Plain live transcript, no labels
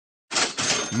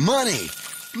Money.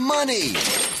 Money.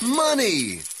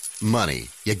 Money. Money.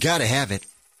 You gotta have it.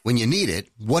 When you need it,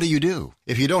 what do?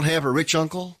 If you don't have a rich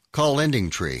uncle, call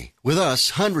LendingTree. With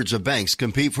us, hundreds of banks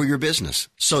compete for your business,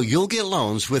 so you'll get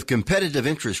loans with competitive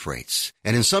interest rates,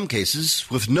 and in some cases,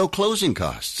 with no closing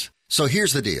costs. So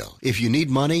here's the deal. If you need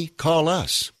money, call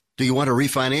us. Do you want to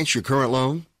refinance your current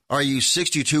loan? Are you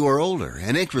 62 or older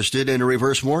and interested in a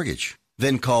reverse mortgage?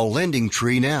 Then call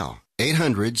LendingTree now.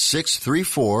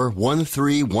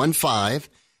 800-634-1315.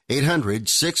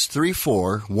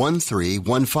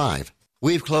 800-634-1315.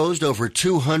 We've closed over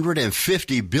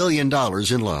 $250 billion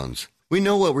in loans. We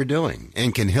know what we're doing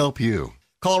and can help you.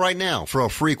 Call right now for a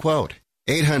free quote.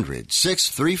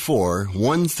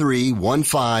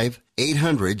 800-634-1315.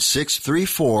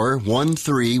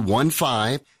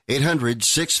 800-634-1315.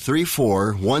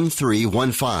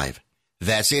 800-634-1315.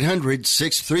 That's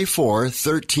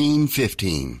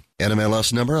 800-634-1315.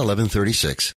 NMLS number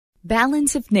 1136.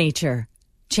 Balance of Nature.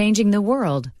 Changing the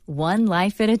world, one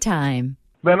life at a time.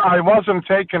 When I wasn't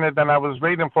taking it and I was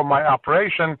waiting for my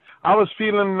operation, I was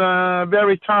feeling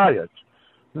very tired.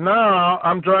 Now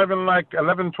I'm driving like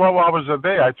 11, 12 hours a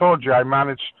day. I told you I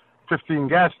manage 15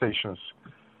 gas stations.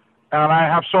 And I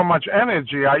have so much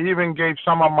energy. I even gave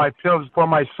some of my pills for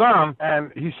my son,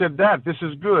 and he said, Dad, this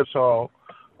is good, so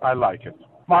I like it.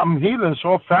 I'm healing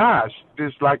so fast.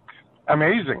 It's like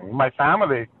amazing. My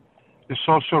family is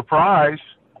so surprised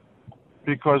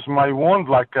because my wound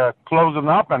closing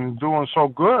up and doing so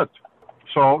good.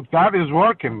 So that is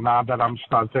working now that I'm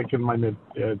start taking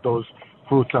those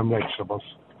fruits and vegetables.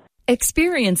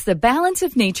 Experience the Balance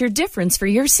of Nature difference for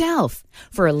yourself.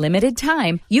 For a limited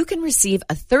time, you can receive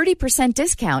a 30%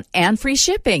 discount and free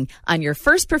shipping on your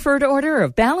first preferred order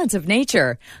of Balance of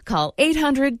Nature. Call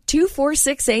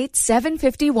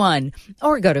 800-2468-751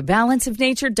 or go to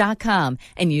balanceofnature.com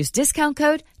and use discount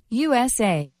code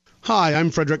USA. Hi, I'm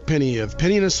Frederick Penny of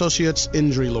Penny & Associates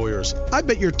Injury Lawyers. I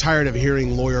bet you're tired of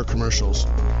hearing lawyer commercials,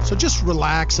 so just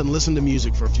relax and listen to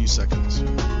music for a few seconds.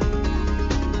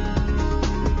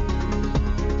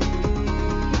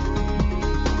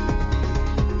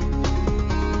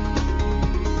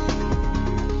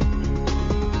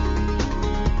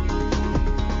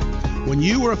 When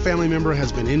you or a family member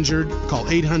has been injured, call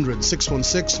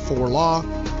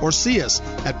 800-616-4LAW or see us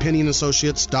at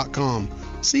PennyandAssociates.com.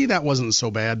 See, that wasn't so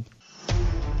bad.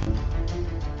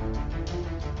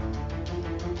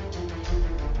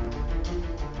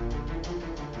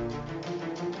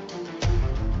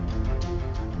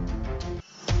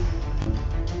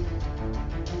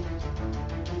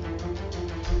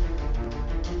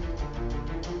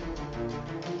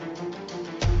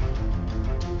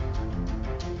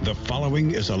 The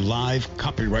following is a live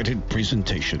copyrighted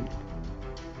presentation.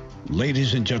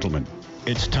 Ladies and gentlemen,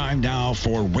 it's time now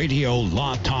for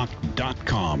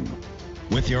RadioLawTalk.com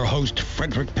with your host,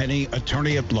 Frederick Penny,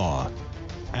 attorney at law.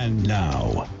 And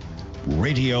now,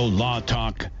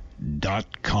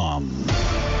 RadioLawTalk.com.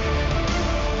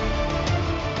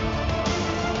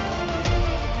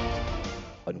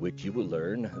 On which you will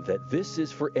learn that this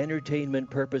is for entertainment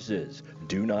purposes.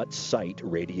 Do not cite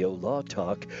Radio Law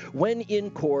Talk when in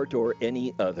court or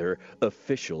any other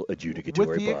official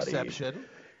adjudicatory body.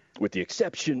 With the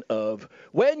exception of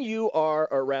when you are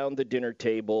around the dinner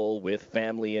table with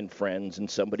family and friends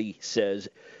and somebody says,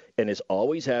 and as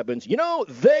always happens,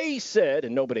 they said,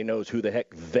 and nobody knows who the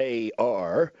heck they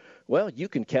are. Well, you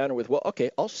can counter with, well, okay,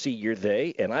 I'll see your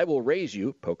they, and I will raise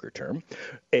you, poker term,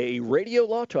 a Radio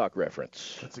Law Talk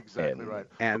reference. That's exactly right.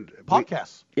 And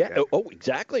podcasts.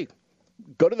 Exactly.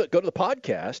 Go to the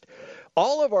podcast.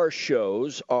 All of our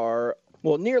shows are,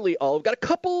 well, nearly all. We've got a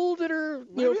couple that are,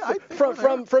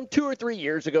 from 2 or 3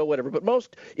 years ago, whatever. But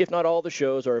most, if not all, the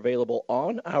shows are available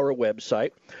on our website.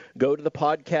 Go to the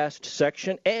podcast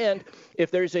section, and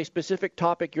if there's a specific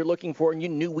topic you're looking for and you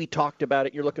knew we talked about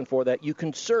it, you're looking for that, you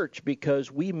can search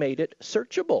because we made it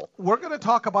searchable. We're going to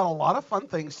talk about a lot of fun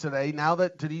things today. Now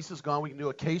that Denise is gone, we can do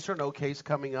a case or no case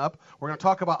coming up. We're going to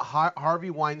talk about Harvey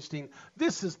Weinstein.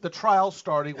 This is the trial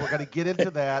starting. We're going to get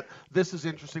into that. This is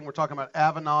interesting. We're talking about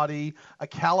Avenatti, a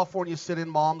California sit-in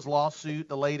mom's lawsuit,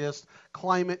 the latest,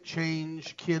 climate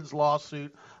change kids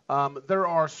lawsuit. There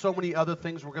are so many other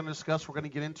things we're going to discuss, we're going to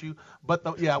get into. But,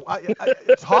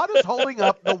 Todd is holding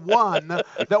up the one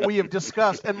that we have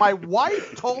discussed. And my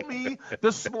wife told me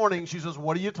this morning, she says,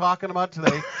 what are you talking about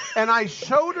today? And I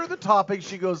showed her the topic.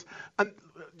 She goes,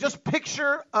 just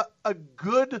picture a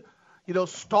good,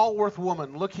 stalwart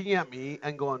woman looking at me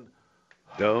and going,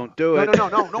 don't do it.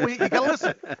 No, you got to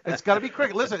listen. It's got to be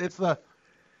quick. Listen, it's the...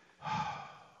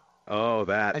 Oh,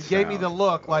 that and gave me the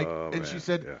look she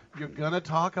said, You're going to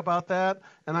talk about that?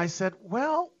 And I said,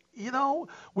 well,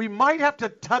 we might have to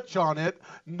touch on it.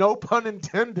 No pun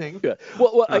intending. Yeah.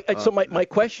 Well, so my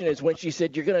question is, when she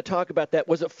said you're going to talk about that,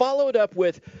 was it followed up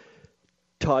with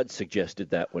Todd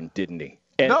suggested that one, didn't he?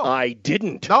 And no. I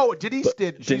didn't. No, Denise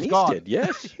did. She's Denise gone. did,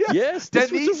 yes. Yes.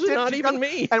 This Denise was did. not She's even gone.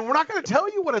 me. And we're not going to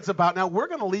tell you what it's about now. We're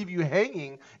going to leave you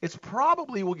hanging. It's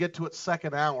probably, we'll get to it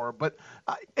second hour, but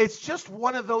it's just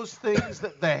one of those things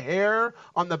that the hair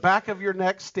on the back of your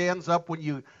neck stands up when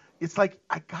you, it's like,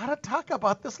 I got to talk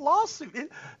about this lawsuit.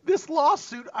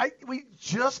 We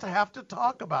just have to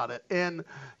talk about it. And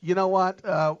you know what?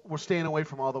 We're staying away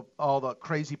from all the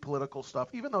crazy political stuff,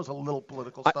 even though there's a little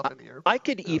political stuff in here. I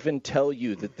could even tell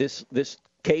you that this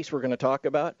case we're going to talk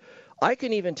about, I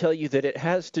can even tell you that it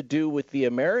has to do with the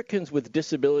Americans with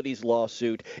Disabilities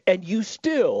lawsuit, and you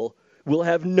still will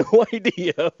have no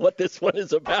idea what this one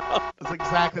is about. That's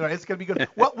exactly right. It's going to be good.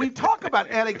 Well, we talk about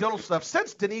anecdotal stuff.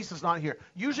 Since Denise is not here,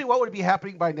 usually what would be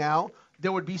happening by now,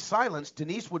 there would be silence.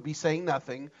 Denise would be saying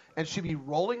nothing, and she'd be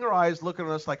rolling her eyes, looking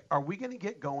at us like, are we going to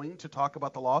get going to talk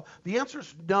about the law? The answer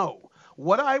is no.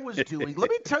 What I was doing,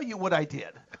 let me tell you what I did.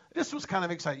 This was kind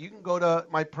of exciting. You can go to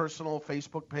my personal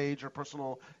Facebook page or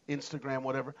personal Instagram,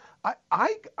 whatever.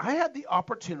 I had the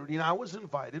opportunity, and I was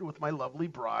invited with my lovely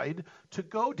bride to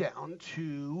go down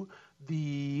to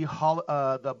the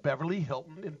Beverly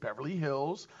Hilton in Beverly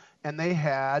Hills, and they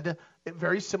had,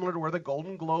 very similar to where the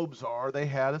Golden Globes are, they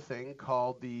had a thing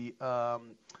called the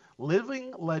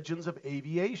Living Legends of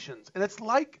Aviations, and it's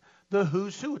like the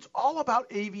who's who. It's all about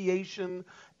aviation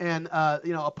and,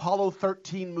 Apollo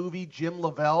 13 movie, Jim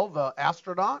Lovell, the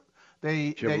astronaut.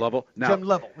 Jim Lovell? Now, Jim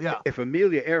Lovell, yeah. If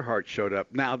Amelia Earhart showed up,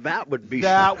 now that would be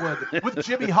with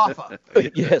Jimmy Hoffa.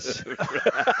 Yes.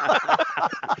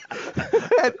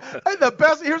 and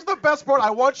here's the best part. I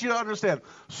want you to understand.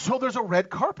 So there's a red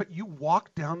carpet. You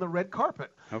walk down the red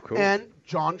carpet. Oh, cool. And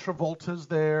John Travolta's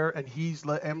there, and he's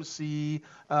the MC.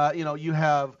 You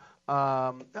have...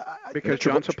 because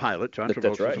John's a pilot. John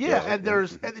Travolta's right. a pilot. Yeah, and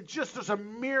there's a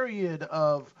myriad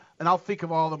of, and I'll think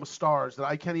of all the stars that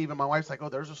I can't even. My wife's like, oh,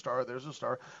 there's a star,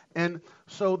 and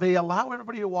so they allow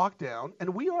everybody to walk down,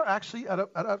 and we are actually at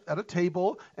a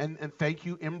table, and thank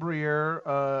you, Embraer,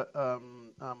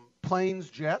 planes,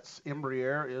 jets.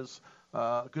 Embraer is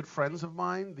good friends of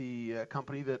mine, the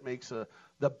company that makes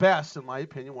the best, in my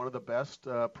opinion, one of the best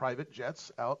private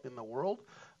jets out in the world.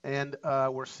 And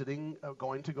we're sitting,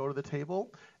 going to go to the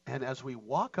table, and as we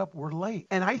walk up, we're late.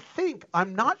 And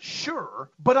I'm not sure,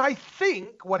 but I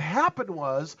think what happened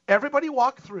was everybody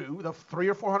walked through, the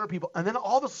 300 or 400 people, and then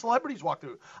all the celebrities walked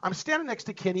through. I'm standing next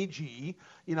to Kenny G,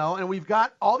 and we've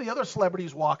got all the other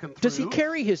celebrities walking through. Does he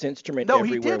carry his instrument No,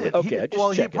 everywhere? he didn't. Okay,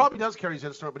 he probably does carry his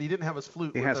instrument, but he didn't have his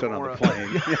flute. He with has him it on or the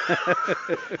plane.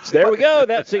 So there we go.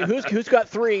 Who's got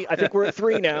 3? I think we're at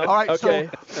 3 now. All right, okay.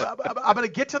 So I'm going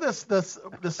to get to this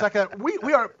the second.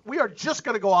 We are just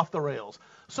going to go off the rails.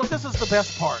 So this is the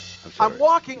best part. I'm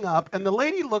walking up, and the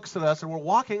lady looks at us, and we're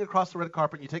walking across the red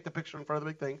carpet, and you take the picture in front of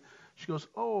the big thing. She goes,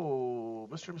 oh,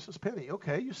 Mr. and Mrs. Penny,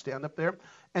 okay, you stand up there,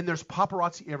 and there's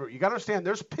paparazzi everywhere. You got to understand,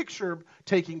 there's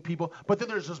picture-taking people, but then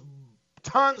there's just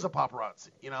tons of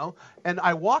paparazzi, And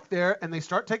I walk there, and they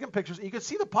start taking pictures, and you can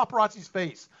see the paparazzi's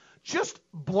face. Just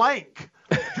blank.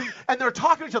 And they're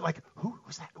talking to each other like,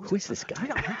 who's that? Who's this guy? I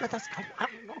don't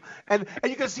know. And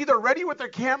you can see they're ready with their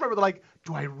camera, but they're like,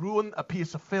 do I ruin a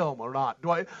piece of film or not?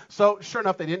 So sure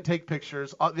enough, they didn't take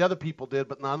pictures. The other people did,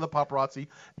 but none of the paparazzi.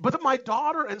 But my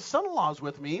daughter and son-in-law's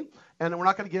with me, and we're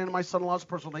not going to get into my son-in-law's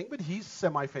personal thing, but he's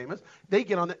semi-famous. They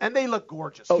get on there, and they look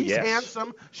gorgeous. Oh, he's yes.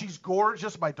 handsome. She's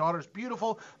gorgeous. My daughter's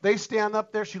beautiful. They stand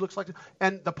up there. She looks like,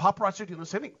 and the paparazzi are doing the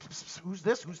same thing. Who's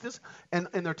this? And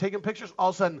they're taking pictures. All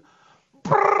of a sudden,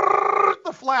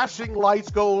 the flashing lights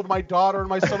go with my daughter and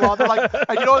my son-in-law. They're like,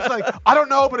 and it's like, I don't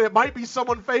know, but it might be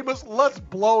someone famous. Let's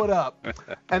blow it up.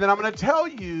 And then I'm going to tell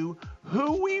you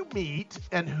who we meet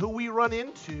and who we run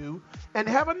into and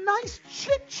have a nice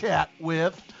chit-chat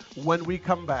with when we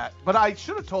come back. But I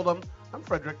should have told them I'm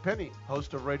Frederick Penny,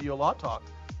 host of Radio Law Talk.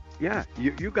 Yeah,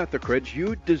 you got the creds.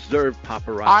 You deserve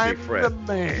paparazzi, I'm Fred. the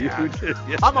man. Yeah.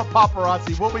 I'm a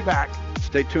paparazzi. We'll be back.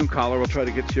 Stay tuned, caller. We'll try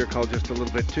to get to your call just a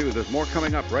little bit, too. There's more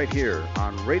coming up right here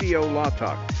on Radio Law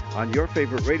Talk, on your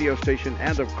favorite radio station,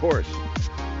 and, of course,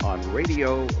 on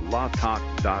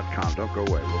RadioLawTalk.com. Don't go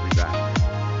away. We'll be back.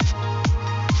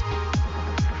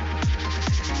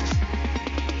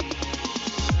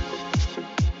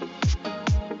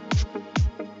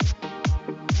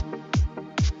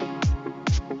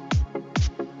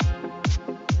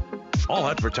 All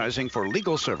advertising for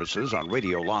legal services on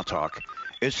Radio Law Talk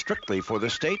is strictly for the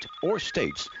state or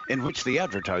states in which the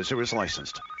advertiser is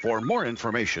licensed. For more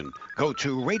information, go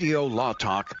to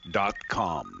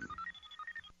RadioLawTalk.com.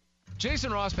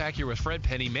 Jason Rosbach here with Fred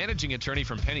Penny, managing attorney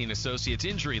from Penny & Associates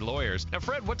Injury Lawyers. Now,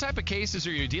 Fred, what type of cases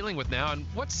are you dealing with now, and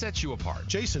what sets you apart?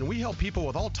 Jason, we help people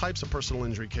with all types of personal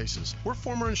injury cases. We're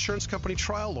former insurance company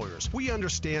trial lawyers. We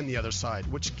understand the other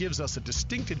side, which gives us a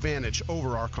distinct advantage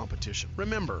over our competition.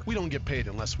 Remember, we don't get paid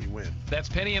unless we win. That's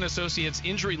Penny & Associates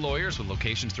Injury Lawyers with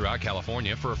locations throughout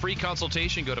California. For a free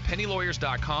consultation, go to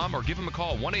pennylawyers.com or give them a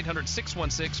call,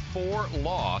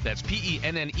 1-800-616-4LAW. That's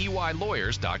PENNEY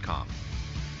lawyers.com.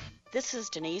 This is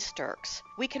Denise Dirks.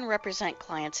 We can represent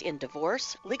clients in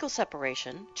divorce, legal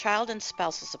separation, child and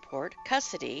spousal support,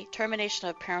 custody, termination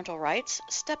of parental rights,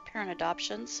 step-parent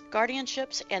adoptions,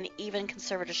 guardianships, and even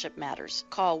conservatorship matters.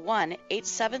 Call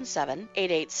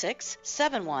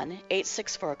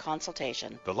 1-877-886-7186 for a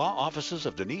consultation. The law offices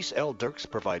of Denise L. Dirks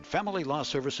provide family law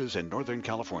services in Northern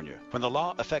California. When the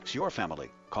law affects your family,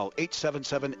 call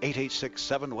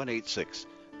 877-886-7186.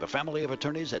 The family of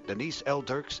attorneys at Denise L.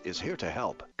 Dirks is here to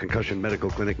help. Concussion Medical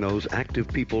Clinic knows active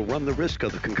people run the risk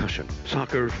of the concussion.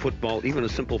 Soccer, football, even a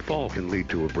simple fall can lead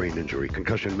to a brain injury.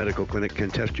 Concussion Medical Clinic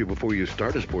can test you before you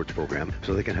start a sports program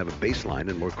so they can have a baseline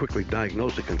and more quickly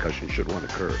diagnose a concussion should one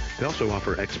occur. They also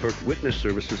offer expert witness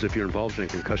services if you're involved in a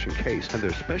concussion case, and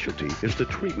their specialty is the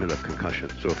treatment of concussion.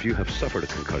 So if you have suffered a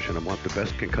concussion and want the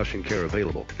best concussion care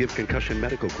available, give Concussion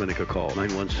Medical Clinic a call,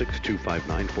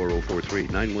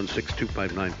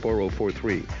 916-259-4043, 916-259-4043,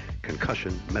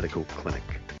 Concussion Medical Clinic.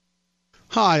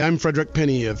 Hi, I'm Frederick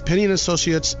Penny of Penny &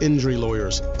 Associates Injury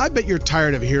Lawyers. I bet you're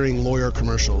tired of hearing lawyer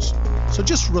commercials, so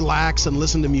just relax and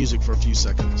listen to music for a few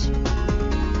seconds.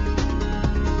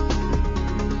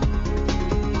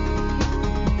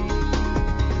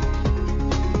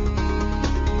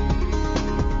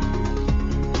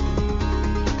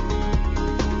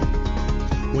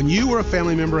 When you or a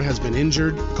family member has been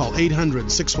injured, call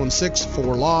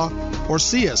 800-616-4LAW or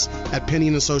see us at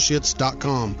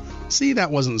PennyandAssociates.com. See, that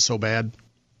wasn't so bad.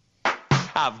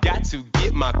 I've got to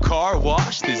get my car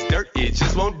washed. This dirt, it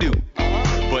just won't do.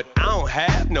 But I don't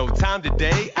have no time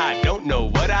today. I don't know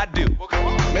what I do.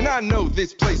 Man, I know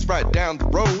this place right down the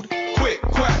road. Quick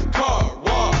Quack Car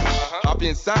Wash. Hop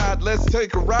inside, let's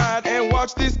take a ride and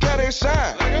watch this cat and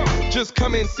shine. Just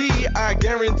come and see, I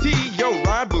guarantee your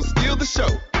ride will steal the show.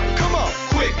 Come on,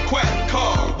 Quick Quack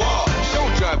Car Wash.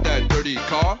 Don't drive that dirty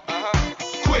car.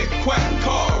 Quick Quack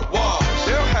Car Wash.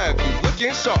 They'll have you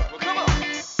looking sharp. Come on.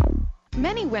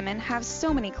 Many women have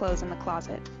so many clothes in the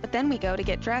closet, but then we go to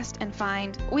get dressed and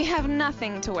find we have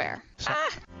nothing to wear.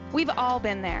 We've all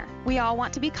been there. We all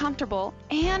want to be comfortable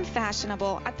and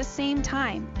fashionable at the same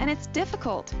time, and it's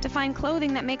difficult to find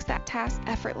clothing that makes that task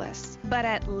effortless. But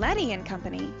at Letty &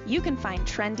 Company, you can find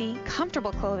trendy,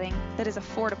 comfortable clothing that is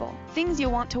affordable. Things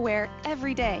you'll want to wear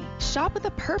every day. Shop with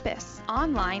a purpose,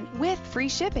 online with free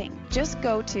shipping. Just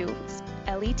go to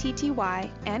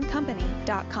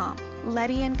LETTYandcompany.com.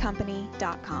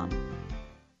 LettyandCompany.com.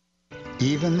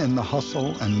 Even in the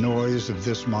hustle and noise of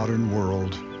this modern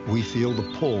world, we feel the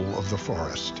pull of the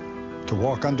forest, to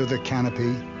walk under the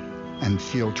canopy and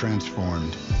feel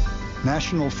transformed.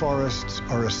 National forests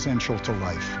are essential to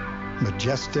life.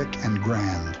 Majestic and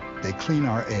grand, they clean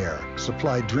our air,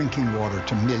 supply drinking water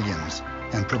to millions,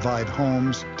 and provide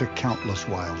homes to countless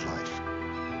wildlife.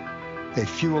 They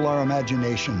fuel our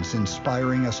imaginations,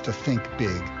 inspiring us to think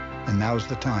big, and now's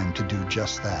the time to do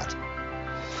just that.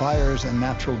 Fires and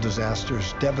natural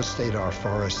disasters devastate our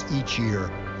forests each year.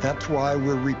 That's why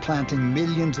we're replanting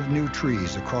millions of new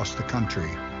trees across the country.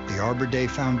 The Arbor Day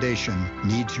Foundation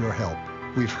needs your help.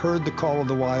 We've heard the call of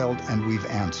the wild and we've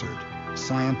answered.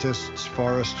 Scientists,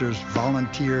 foresters,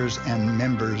 volunteers, and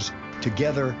members,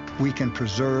 together we can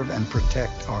preserve and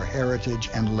protect our heritage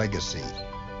and legacy.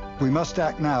 We must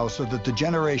act now so that the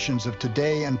generations of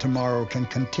today and tomorrow can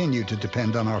continue to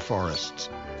depend on our forests.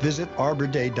 Visit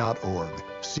arborday.org.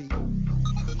 See.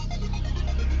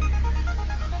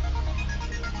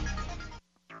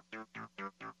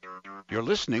 You're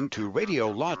listening to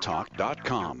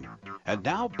RadioLawTalk.com. And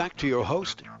now back to your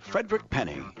host, Frederick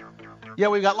Penny. Yeah,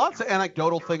 we've got lots of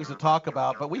anecdotal things to talk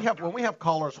about, but when we have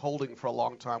callers holding for a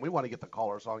long time, we want to get the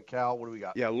callers on. Cal, what do we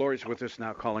got? Yeah, Lori's with us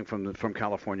now, calling from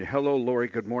California. Hello, Lori.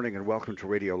 Good morning, and welcome to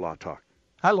Radio Law Talk.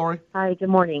 Hi, Lori. Hi. Good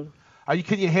morning.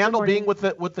 Can you handle being with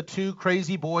the two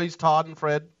crazy boys, Todd and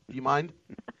Fred? Do you mind?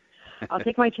 I'll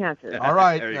take my chances. All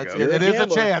right. There you go. It is a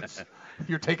chance.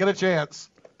 You're taking a chance.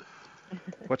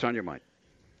 What's on your mind?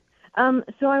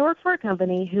 So I work for a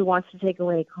company who wants to take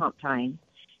away comp time,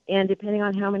 and depending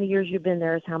on how many years you've been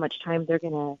there is how much time they're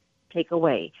going to take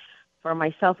away. For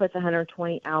myself, it's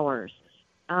 120 hours.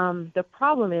 The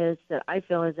problem is that I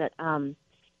feel is that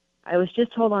I was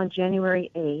just told on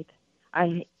January 8th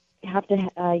I have to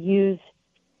use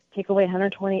take away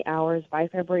 120 hours by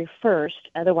February 1st.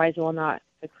 Otherwise, it will not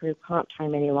accrue comp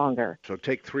time any longer. So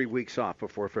take 3 weeks off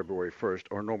before February 1st,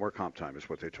 or no more comp time is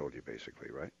what they told you, basically,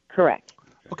 right? Correct.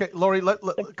 Okay, Lori,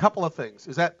 a couple of things.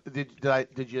 Is that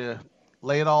did you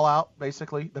lay it all out,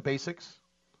 basically, the basics?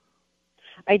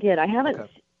 I did. I haven't. Okay.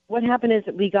 What happened is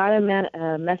we got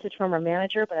a message from our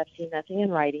manager, but I've seen nothing in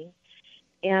writing.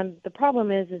 And the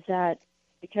problem is that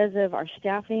because of our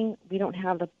staffing, we don't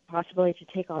have the possibility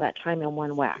to take all that time in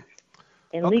one whack.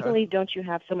 And Okay. legally, don't you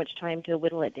have so much time to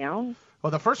whittle it down?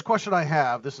 Well, the first question I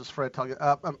have, this is Fred talking.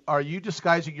 Are you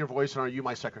disguising your voice, and are you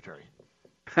my secretary?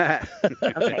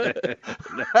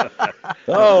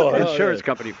 Insurance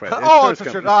company, Fred. It's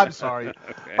insurance. Oh, I'm sorry.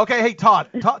 Okay, hey, Todd.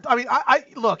 I mean, I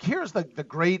look. Here's the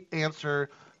great answer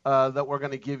that we're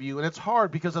going to give you, and it's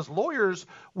hard because as lawyers,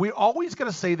 we're always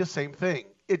going to say the same thing.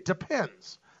 It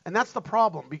depends. And that's the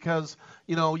problem because,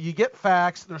 you get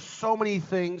facts. There's so many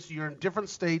things. You're in different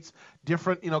states,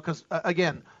 different, because,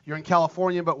 again, you're in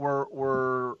California, but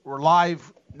we're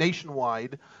live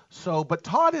nationwide. So, but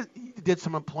Todd did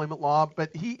some employment law,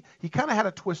 but he kind of had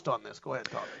a twist on this. Go ahead,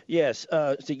 Todd. Yes.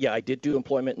 I did do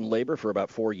employment and labor for about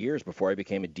 4 years before I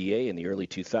became a DA in the early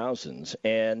 2000s.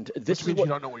 And this Which means you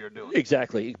don't know what you're doing.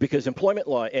 Exactly, because employment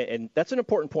law, and that's an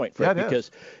important point, Fred, Yeah, it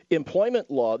because employment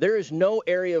law, there is no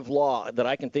area of law that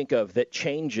I can think of that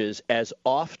changes as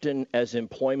often as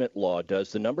employment law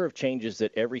does. The number of changes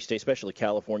that every state, especially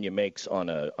California, makes on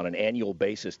an annual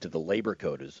basis to the labor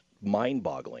code is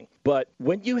mind-boggling. But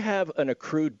when you have an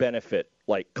accrued benefit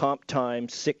like comp time,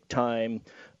 sick time,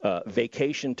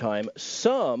 vacation time,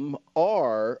 some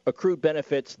are accrued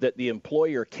benefits that the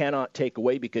employer cannot take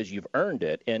away because you've earned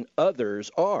it, and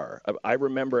others are. I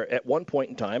remember at one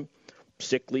point in time,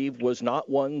 sick leave was not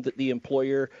one that the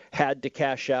employer had to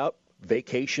cash out.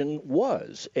 Vacation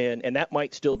was, and that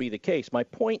might still be the case. My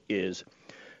point is,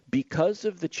 because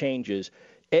of the changes,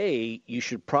 you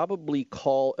should probably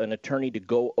call an attorney to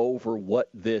go over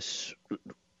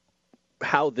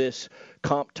how this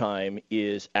comp time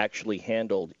is actually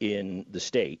handled in the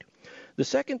state. The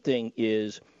second thing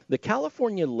is the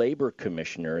California Labor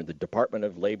Commissioner, the Department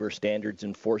of Labor Standards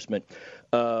Enforcement,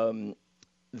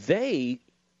 they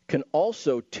can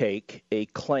also take a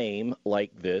claim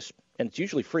like this, and it's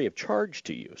usually free of charge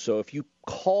to you. So if you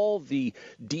call the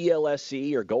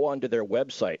DLSE or go onto their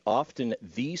website, often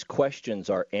these questions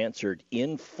are answered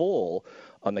in full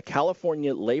on the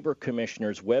California Labor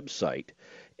Commissioner's website.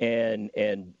 And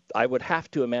I would have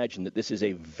to imagine that this is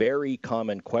a very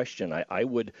common question. I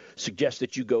would suggest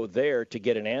that you go there to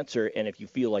get an answer, and if you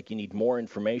feel like you need more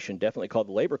information, definitely call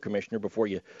the Labor Commissioner before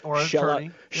you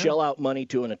shell out money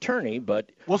to an attorney.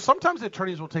 But well, sometimes the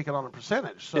attorneys will take it on a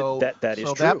percentage. So that is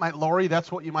so true. that might, Lori,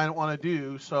 that's what you might want to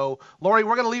do. So, Lori,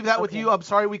 we're going to leave that with you. I'm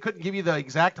sorry we couldn't give you the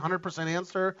exact 100%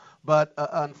 answer, but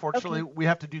unfortunately we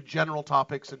have to do general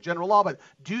topics and general law. But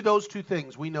do those two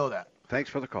things. We know that. Thanks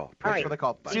for the call. Thanks for the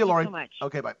call. Bye. See you, Lori. Thank you so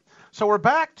much. Okay, bye. So we're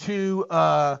back to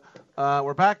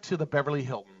the Beverly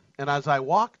Hilton, and as I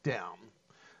walk down,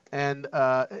 and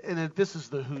this is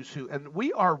the who's who, and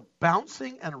we are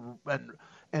bouncing and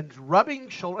rubbing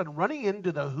shoulder and running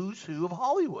into the who's who of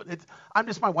Hollywood.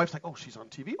 My wife's like, oh, she's on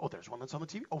TV. Oh, there's one that's on the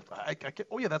TV. Oh,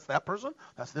 oh yeah, that's that person.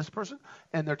 That's this person.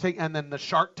 And and then the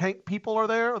Shark Tank people are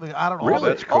there. I don't know. Really?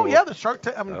 That's cool. Oh yeah, the Shark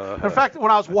Tank. In fact,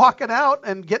 when I was walking out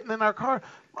and getting in our car,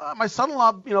 my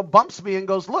son-in-law, bumps me and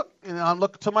goes, look, I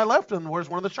look to my left, and where's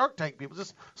one of the Shark Tank people?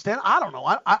 Just stand. I don't know.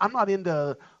 I'm not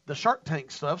into the Shark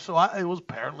Tank stuff, so it was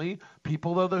apparently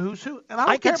people of the who's who. And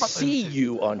I could about see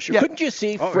you on Shark. Yeah. Couldn't you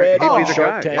see Fred on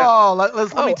Shark Tank? Oh, let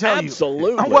me tell you.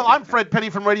 Absolutely. Well, I'm Fred Penny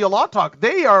from Radio Law Talk.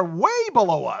 They are way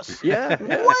below us. Yeah.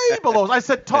 Way below us. I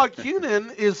said Todd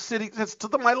Cunin sits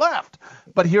to my left.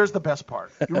 But here's the best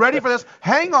part. You ready for this?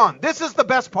 Hang on. This is the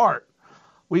best part.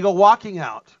 We go walking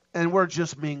out, and we're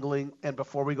just mingling. And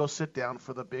before we go sit down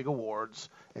for the big awards,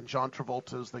 and John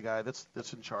Travolta is the guy that's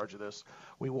in charge of this,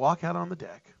 we walk out on the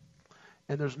deck,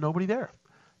 and there's nobody there.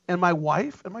 And my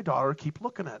wife and my daughter keep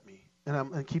looking at me.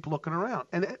 And keep looking around.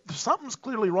 And something's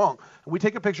clearly wrong. And we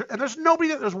take a picture, and there's nobody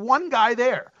there. There's one guy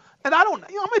there. And I'm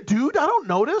a dude. I don't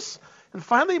notice. And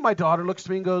finally, my daughter looks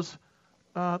to me and goes,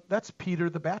 that's Peter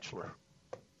the Bachelor.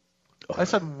 I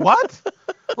said, what?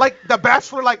 Like The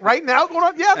Bachelor, like right now going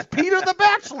on? Yeah, it's Peter the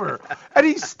Bachelor. And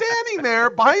he's standing there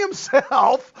by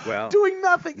himself doing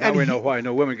nothing. Now and we know why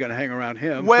no women going to hang around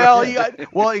him. Well,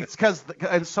 it's because,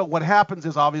 and so what happens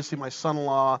is obviously my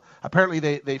son-in-law, apparently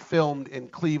they filmed in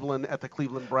Cleveland at the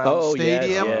Cleveland Browns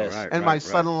Stadium. Yes. And my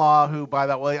son-in-law, who, by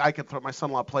the way, my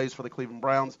son-in-law plays for the Cleveland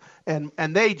Browns, and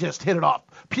they just hit it off.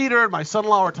 Peter and my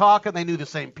son-in-law were talking. They knew the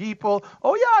same people.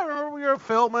 Oh, yeah, I remember we were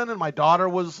filming, and my daughter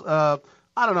was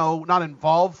I don't know, not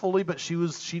involved fully, but she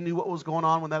knew what was going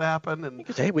on when that happened. And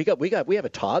because, hey, we have a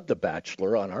Todd the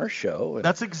Bachelor on our show. And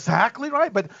that's exactly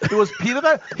right. But it was Peter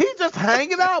that he's just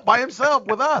hanging out by himself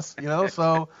with us,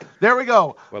 So there we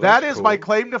go. Well, that is cool. my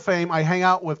claim to fame. I hang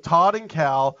out with Todd and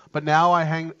Cal, but now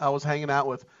I was hanging out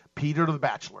with Peter the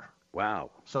Bachelor.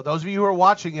 Wow. So those of you who are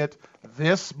watching it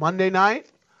this Monday night,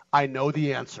 I know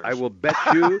the answers. I will bet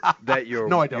you that your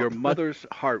No, I don't. your mother's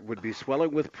heart would be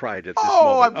swelling with pride at this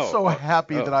Oh, moment. I'm so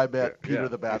happy that I met Peter yeah.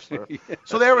 the Bachelor.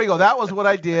 So there we go. That was what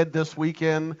I did this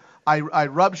weekend. I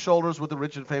rubbed shoulders with the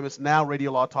rich and famous. Now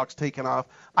Radio Law Talk's taken off.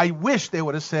 I wish they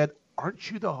would have said, "Aren't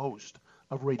you the host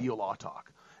of Radio Law Talk?"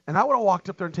 And I would have walked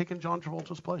up there and taken John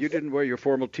Travolta's place. You didn't wear your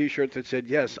formal T-shirt that said,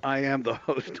 "Yes, I am the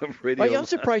host of Radio." I'm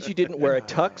surprised you didn't wear a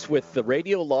tux with the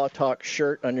Radio Law Talk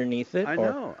shirt underneath it. I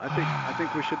know. I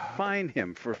think we should fine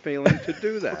him for failing to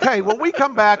do that. Okay, when we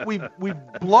come back, we've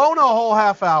blown a whole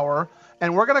half hour,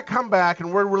 and we're going to come back,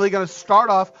 and we're really going to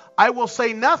start off. I will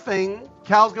say nothing.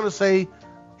 Cal's going to say,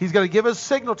 he's going to give a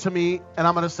signal to me, and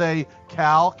I'm going to say,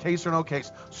 Cal, case or no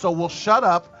case. So we'll shut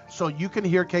up so you can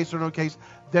hear case or no case.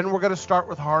 Then we're going to start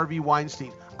with Harvey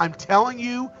Weinstein. I'm telling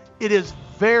you, it is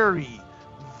very,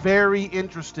 very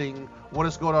interesting what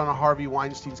is going on in Harvey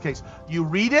Weinstein's case. You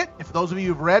read it. If those of you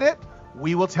who've read it,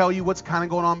 we will tell you what's kind of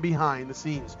going on behind the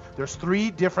scenes. There's 3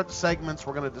 different segments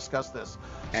we're going to discuss this.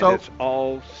 And so it's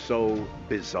all so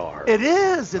bizarre. it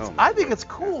is. I think goodness. it's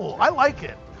cool. I like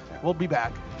it. We'll be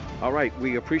back. All right,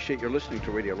 we appreciate your listening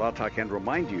to Radio Law Talk and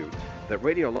remind you that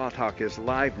Radio Law Talk is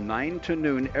live 9 to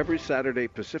noon every Saturday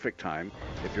Pacific time.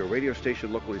 If your radio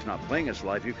station locally is not playing us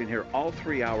live, you can hear all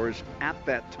 3 hours at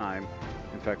that time.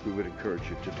 In fact, we would encourage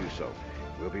you to do so.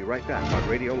 We'll be right back on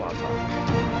Radio Law Talk.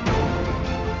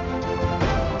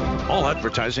 All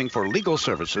advertising for legal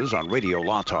services on Radio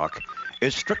Law Talk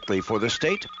is strictly for the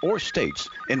state or states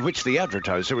in which the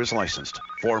advertiser is licensed.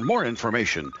 For more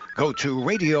information, go to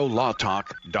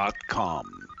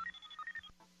radiolawtalk.com.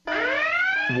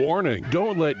 Warning,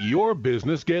 don't let your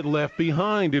business get left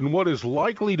behind in what is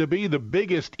likely to be the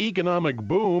biggest economic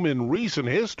boom in recent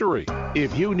history.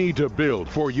 If you need to build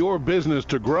for your business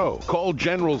to grow, call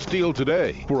General Steel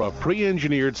today for a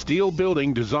pre-engineered steel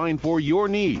building designed for your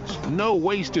needs. No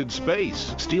wasted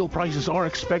space. Steel prices are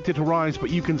expected to rise, but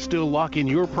you can still lock in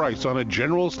your price on a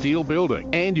General Steel building.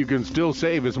 And you can still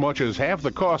save as much as half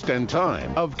the cost and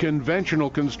time of conventional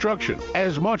construction.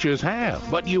 As much as half.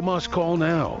 But you must call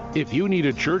now. If you need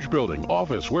a church building,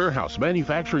 office, warehouse,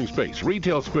 manufacturing space,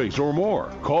 retail space, or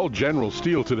more, call General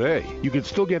Steel today. You can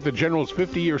still get the General's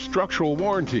 50-year structural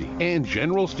warranty and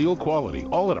General Steel quality,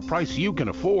 all at a price you can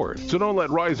afford. So don't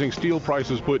let rising steel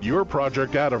prices put your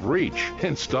project out of reach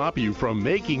and stop you from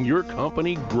making your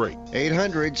company great.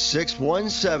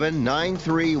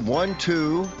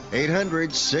 800-617-9312.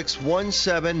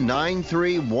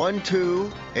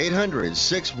 800-617-9312.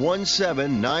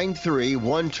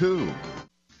 800-617-9312.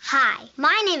 Hi,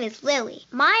 my name is Lily.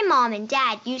 My mom and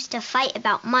dad used to fight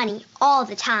about money all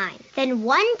the time. Then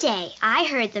one day, I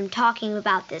heard them talking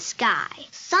about this guy,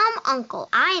 some uncle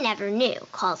I never knew,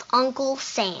 called Uncle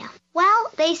Sam.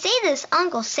 Well, they say this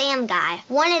Uncle Sam guy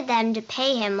wanted them to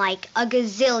pay him like $1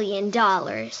 gazillion,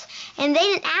 and they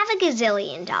didn't have $1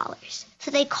 gazillion. So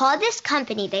they called this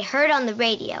company they heard on the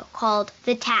radio called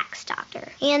the Tax Doctor.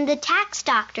 And the Tax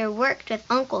Doctor worked with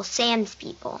Uncle Sam's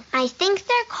people. I think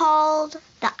they're called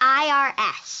the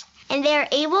IRS. And they were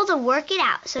able to work it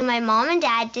out so my mom and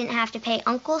dad didn't have to pay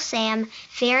Uncle Sam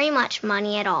very much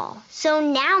money at all. So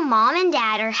now mom and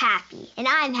dad are happy, and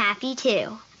I'm happy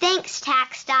too. Thanks,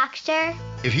 Tax Doctor.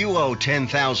 If you owe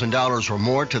 $10,000 or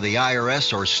more to the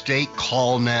IRS or state,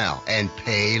 call now and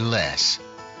pay less.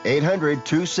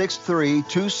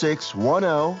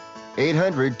 800-263-2610.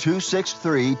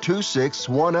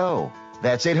 800-263-2610.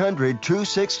 That's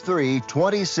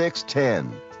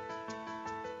 800-263-2610.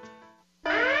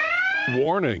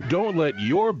 Warning, don't let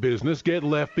your business get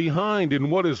left behind in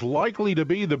what is likely to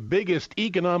be the biggest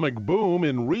economic boom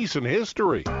in recent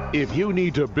history. If you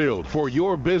need to build for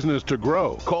your business to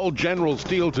grow, call General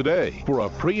Steel today for a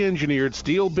pre-engineered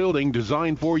steel building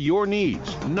designed for your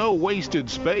needs. No wasted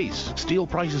space. Steel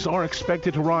prices are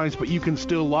expected to rise, but you can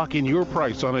still lock in your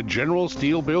price on a General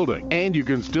Steel building. And you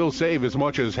can still save as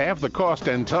much as half the cost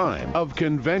and time of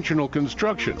conventional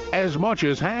construction. As much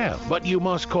as half. But you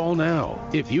must call now.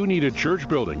 If you need a a church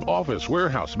building, office,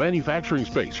 warehouse, manufacturing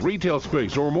space, retail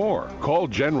space, or more. Call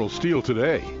General Steel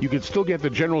today. You can still get the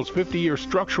General's 50-year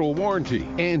structural warranty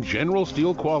and General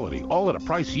Steel quality, all at a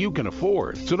price you can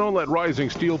afford. So don't let rising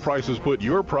steel prices put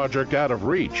your project out of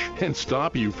reach and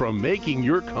stop you from making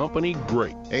your company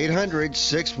great.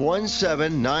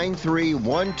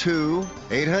 800-617-9312.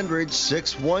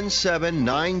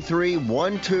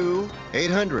 800-617-9312.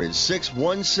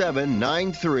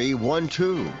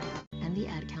 800-617-9312. And the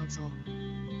Ad Council.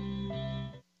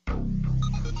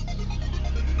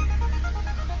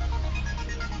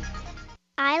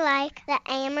 I like the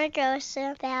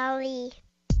Amargosa Valley.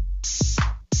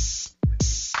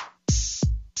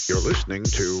 You're listening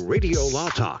to Radio Law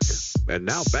Talk. And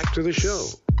now back to the show.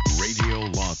 Radio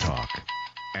Law Talk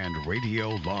and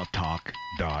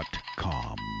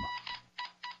RadioLawTalk.com.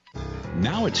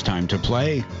 Now it's time to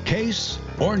play Case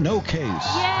or No Case.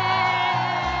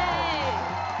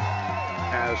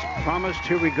 As promised,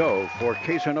 here we go for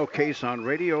Case or No Case on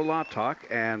Radio Law Talk.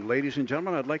 And ladies and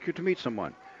gentlemen, I'd like you to meet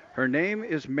someone. Her name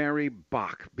is Mary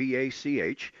Bach,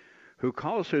 B-A-C-H, who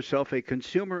calls herself a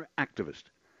consumer activist.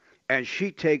 And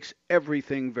she takes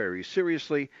everything very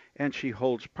seriously, and she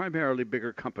holds primarily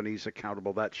bigger companies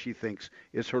accountable. That she thinks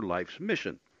is her life's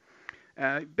mission.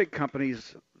 Big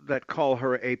companies that call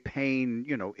her a pain,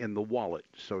 in the wallet,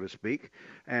 so to speak.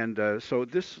 And so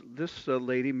this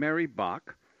lady, Mary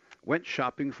Bach, went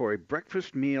shopping for a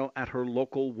breakfast meal at her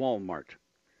local Walmart.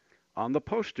 On the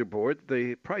poster board,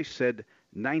 the price said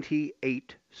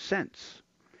 98 cents.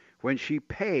 When she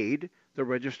paid, the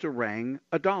register rang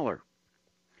 $1.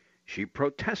 She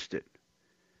protested,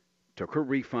 took her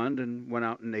refund, and went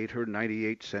out and ate her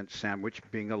 98-cent sandwich,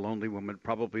 being a lonely woman,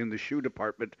 probably in the shoe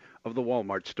department of the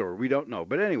Walmart store. We don't know.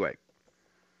 But anyway,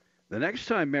 the next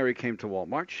time Mary came to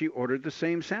Walmart, she ordered the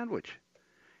same sandwich.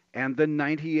 And the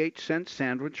 98-cent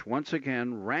sandwich once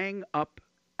again rang up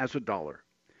as $1.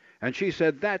 And she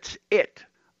said, "That's it.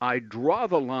 I draw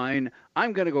the line.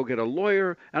 I'm going to go get a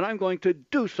lawyer, and I'm going to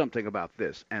do something about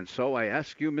this." And so I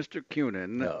ask you, Mr.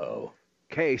 Cunin. No.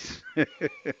 Case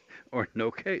or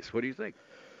no case? What do you think?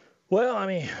 Well, I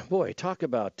mean, boy, talk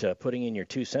about putting in your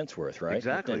 2 cents worth, right?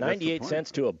 Exactly. 98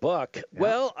 cents to $1. Yeah.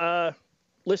 Well,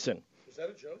 listen. Is that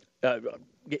a joke?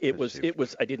 It was.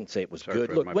 I didn't say it was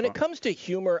good. Look, when it comes to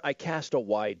humor, I cast a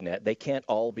wide net. They can't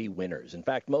all be winners. In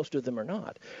fact, most of them are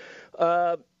not.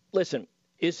 Listen,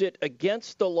 is it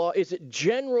against the law? Is it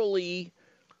generally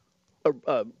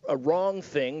a wrong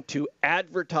thing to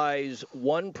advertise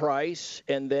one price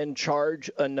and then charge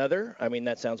another? I mean,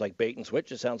 that sounds like bait and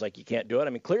switch. It sounds like you can't do it.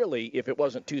 I mean, clearly, if it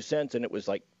wasn't 2 cents and it was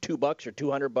like $2 or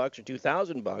 $200 or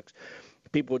 $2,000,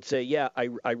 people would say, yeah,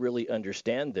 I really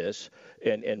understand this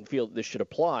and feel this should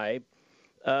apply.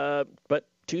 But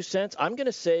 2 cents, I'm going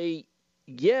to say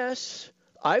yes.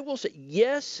 I will say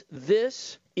yes,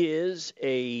 this is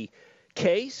a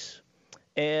case.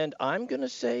 And I'm going to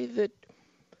say that,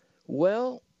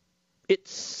 well, it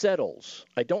settles.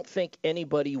 I don't think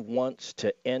anybody wants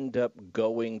to end up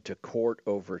going to court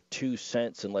over 2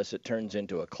 cents unless it turns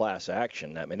into a class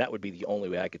action. I mean, that would be the only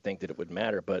way I could think that it would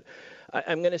matter. But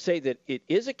I'm going to say that it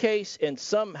is a case and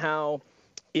somehow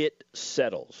it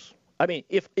settles. I mean,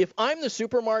 if I'm the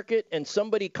supermarket and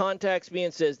somebody contacts me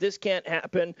and says this can't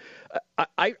happen,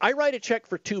 I write a check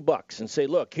for $2 and say,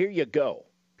 look, here you go.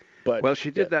 But, well, she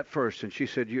did that first, and she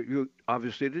said, you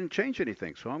obviously didn't change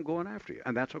anything, so I'm going after you.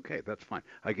 And that's okay. That's fine.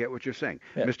 I get what you're saying.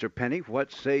 Yeah. Mr. Penny,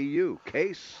 what say you?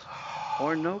 Case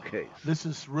or no case? This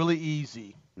is really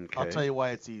easy. Okay. I'll tell you why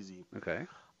it's easy. Okay.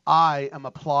 I am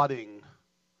applauding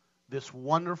this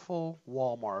wonderful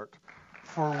Walmart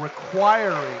for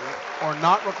requiring or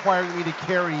not requiring me to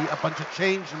carry a bunch of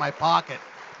change in my pocket.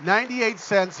 98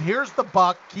 cents. Here's the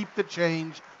buck. Keep the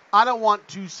change. I don't want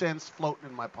 2 cents floating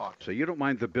in my pocket. So you don't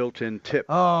mind the built-in tip,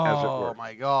 as it were. Oh,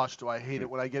 my gosh, do I hate it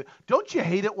when I get it. Don't you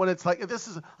hate it when it's like,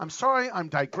 I'm sorry, I'm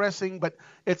digressing, but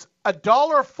it's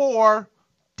 $1.04.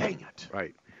 Dang it.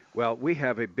 Right. Well, we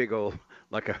have a big old,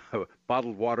 like a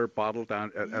bottled water bottle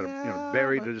down,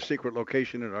 buried in a secret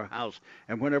location in our house.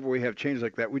 And whenever we have change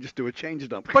like that, we just do a change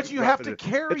dump. But you have to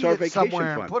carry it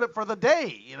somewhere and put it for the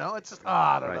day. It's just,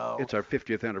 I don't know. It's our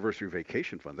 50th anniversary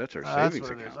vacation fund. That's our savings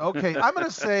account. Okay, I'm going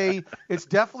to say it's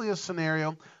definitely a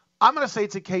scenario. I'm going to say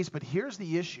it's a case, but here's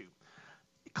the issue.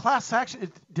 Class action,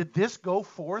 did this go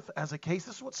forth as a case?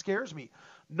 This is what scares me.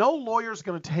 No lawyer's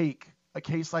going to take a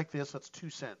case like this that's 2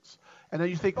 cents. And then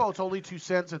you think, oh, it's only 2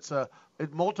 cents.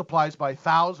 It multiplies by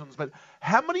thousands. But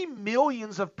how many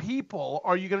millions of people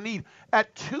are you going to need?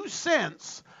 At 2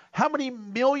 cents, how many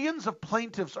millions of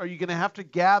plaintiffs are you going to have to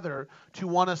gather to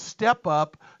want to step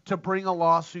up to bring a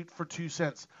lawsuit for 2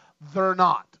 cents? They're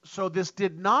not. So this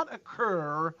did not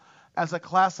occur as a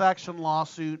class action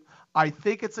lawsuit. I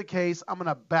think it's a case. I'm going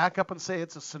to back up and say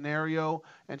it's a scenario,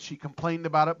 and she complained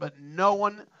about it, but no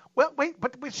one. Well, wait,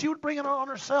 but she would bring it on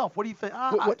herself. What do you think?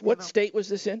 What state was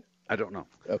this in? I don't know.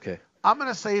 Okay. I'm going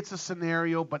to say it's a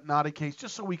scenario, but not a case,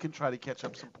 just so we can try to catch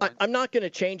up some points. I'm not going to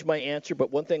change my answer,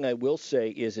 but one thing I will say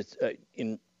is it's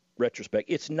in retrospect,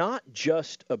 it's not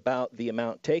just about the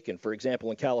amount taken. For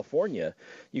example, in California,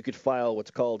 you could file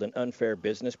what's called an unfair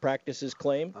business practices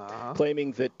claim,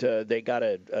 claiming that they got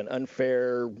an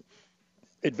unfair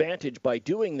advantage by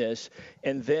doing this,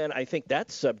 and then I think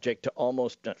that's subject to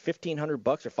almost $1,500 or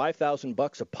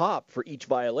 $5,000 a pop for each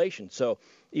violation. So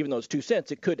even though it's 2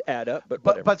 cents, it could add up.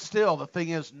 But still, the thing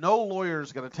is, no lawyer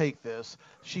is going to take this.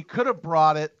 She could have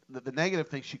brought it. The negative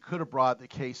thing, she could have brought the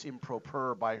case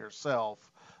improper by herself.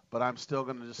 But I'm still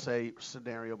going to just say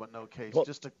scenario, but no case, well,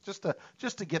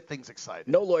 just to get things excited.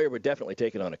 No lawyer would definitely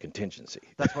take it on a contingency.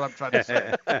 That's what I'm trying to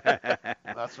say.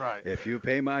 That's right. If you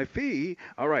pay my fee.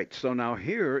 All right, so now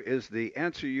here is the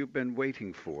answer you've been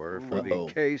waiting for the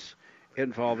case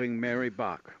involving Mary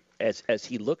Bach. As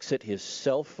he looks at his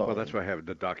cell phone. Well, that's why I have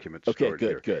the document stored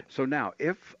here. Okay, good. So now,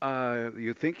 if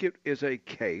you think it is a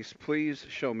case, please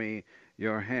show me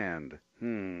your hand.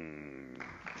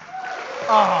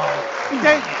 Oh,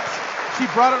 dang it. She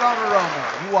brought it on her own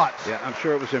now. You watch. Yeah, I'm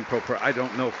sure it was improper. I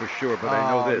don't know for sure, but I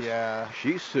know this. Yeah.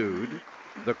 She sued.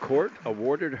 The court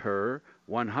awarded her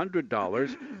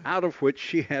 $100, out of which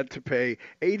she had to pay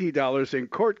 $80 in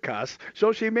court costs.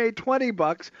 So she made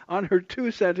 $20 on her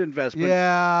 2-cent investment.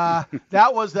 Yeah,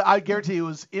 that was I guarantee it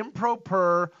was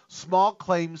improper, small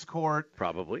claims court.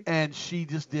 Probably. And she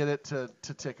just did it to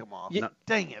tick him off. Yeah.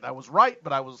 Dang it. I was right,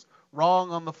 but I was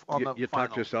wrong on the You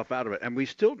talked yourself out of it. And we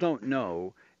still don't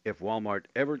know if Walmart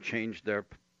ever changed their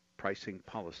pricing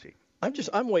policy.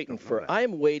 I'm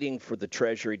waiting for the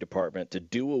Treasury Department to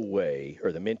do away,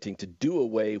 or the minting to do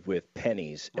away with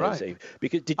pennies as a,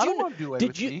 because did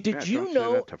you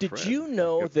know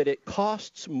that it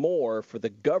costs more for the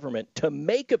government to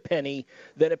make a penny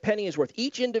than a penny is worth?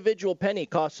 Each individual penny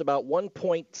costs about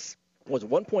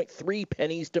 1.3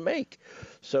 pennies to make.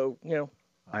 So,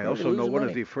 I also know one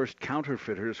of the first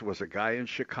counterfeiters was a guy in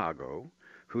Chicago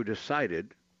who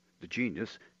decided, the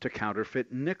genius, to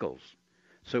counterfeit nickels.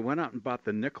 So he went out and bought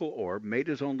the nickel orb, made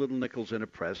his own little nickels in a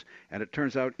press, and it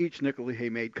turns out each nickel he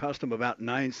made cost him about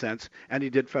 9 cents, and he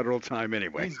did federal time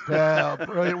anyway. He's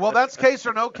brilliant. Well, that's case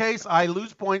or no case. I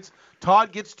lose points.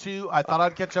 Todd gets 2. I thought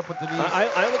I'd catch up with Denise.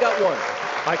 I only got 1.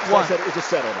 I said it was a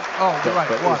settlement. Oh, you're right.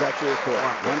 But it was actually a court.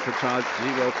 1 for Todd,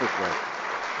 0 for Fred.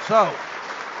 So,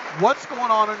 what's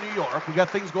going on in New York? We got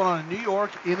things going on in New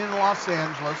York, in Los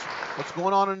Angeles. What's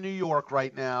going on in New York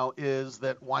right now is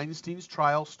that Weinstein's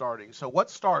trial starting. So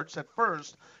what starts at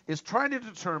first is trying to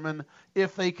determine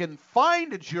if they can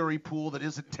find a jury pool that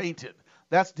isn't tainted.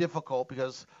 That's difficult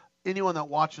because anyone that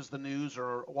watches the news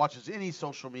or watches any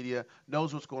social media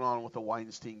knows what's going on with the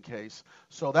Weinstein case.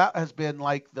 So that has been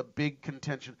like the big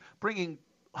contention, bringing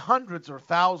hundreds or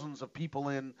thousands of people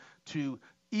in to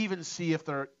even see if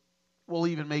they're will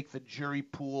even make the jury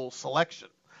pool selection.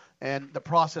 And the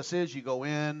process is you go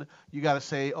in, you got to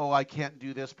say, oh, I can't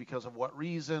do this because of what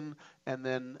reason, and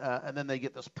then they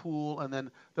get this pool, and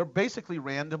then they're basically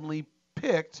randomly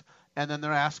picked, and then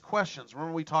they're asked questions.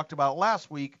 Remember we talked about last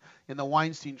week in the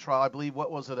Weinstein trial, I believe,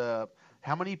 what was it,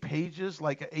 how many pages,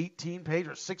 like an 18-page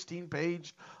or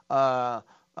 16-page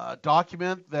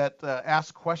document that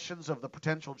asks questions of the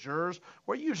potential jurors,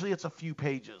 where usually it's a few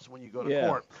pages when you go to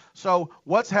court. So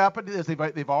what's happened is they've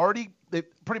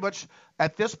pretty much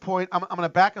at this point, I'm going to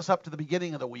back us up to the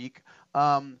beginning of the week.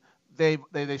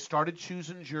 They started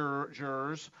choosing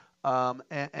jurors,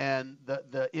 and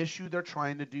the issue they're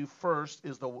trying to do first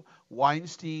is the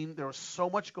Weinstein. There was so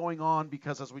much going on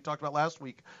because, as we talked about last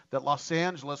week, that Los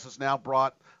Angeles has now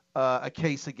brought a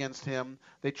case against him.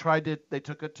 They took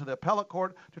it to the appellate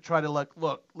court to try to look,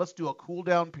 let's do a cool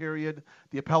down period.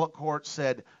 The appellate court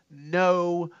said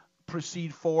no,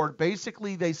 proceed forward.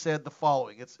 Basically, they said the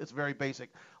following. It's very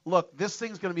basic. Look, this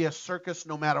thing's going to be a circus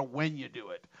no matter when you do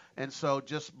it, and so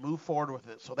just move forward with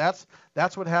it. So that's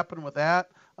what happened with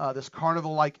that. This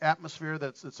carnival-like atmosphere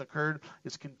that's occurred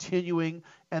is continuing.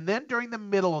 And then during the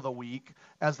middle of the week,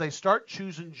 as they start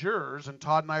choosing jurors, and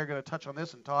Todd and I are going to touch on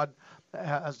this, and Todd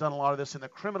has done a lot of this in the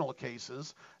criminal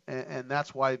cases, and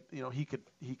that's why he can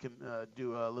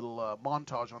do a little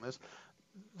montage on this.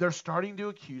 They're starting to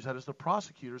accuse, that is the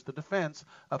prosecutors, the defense,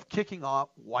 of kicking off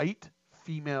white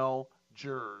female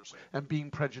jurors and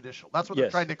being prejudicial. That's what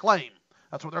they're trying to claim.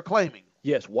 That's what they're claiming.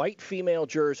 Yes, white female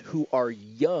jurors who are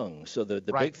young. So the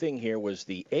big thing here was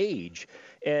the age.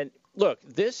 And Look,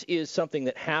 this is something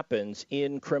that happens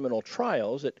in criminal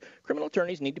trials that criminal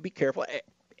attorneys need to be careful.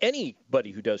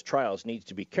 Anybody who does trials needs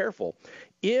to be careful.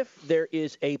 If there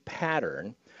is a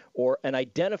pattern or an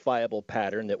identifiable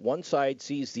pattern that one side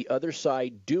sees the other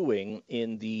side doing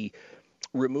in the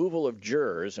removal of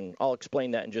jurors, and I'll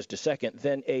explain that in just a second,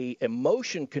 then a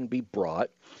motion can be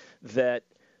brought that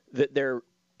they're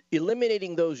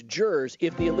eliminating those jurors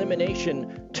if the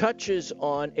elimination touches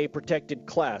on a protected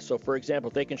class. So, for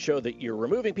example, they can show that you're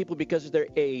removing people because of their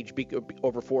age,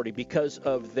 over 40, because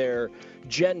of their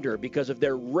gender, because of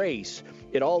their race.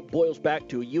 It all boils back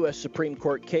to a U.S. Supreme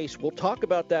Court case. We'll talk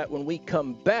about that when we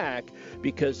come back,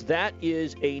 because that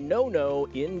is a no-no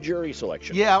in jury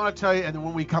selection. Yeah, I want to tell you, and then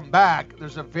when we come back,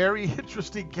 there's a very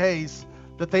interesting case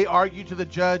that they argue to the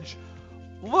judge,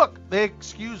 look, they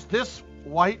excuse this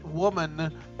white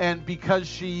woman and because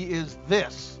she is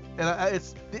this. And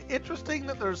it's interesting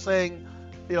that they're saying,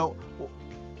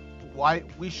 why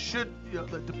we should,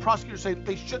 the prosecutor's saying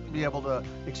they shouldn't be able to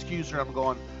excuse her. I'm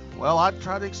going, well, I'd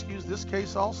try to excuse this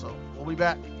case also. We'll be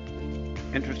back.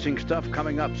 Interesting stuff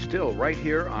coming up still right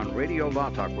here on Radio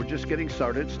Law Talk. We're just getting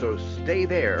started, so stay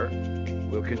there.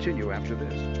 We'll continue after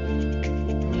this.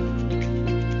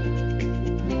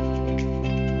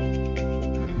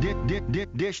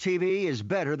 Dish TV is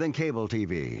better than cable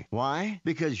TV. Why?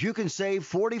 Because you can save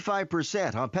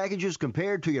 45% on packages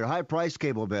compared to your high-priced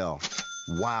cable bill.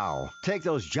 Wow. Take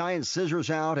those giant scissors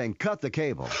out and cut the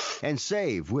cable and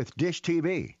save with Dish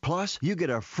TV. Plus, you get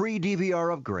a free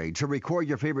DVR upgrade to record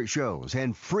your favorite shows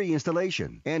and free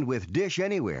installation. And with Dish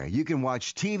Anywhere, you can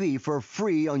watch TV for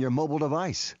free on your mobile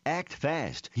device. Act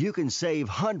fast. You can save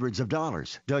hundreds of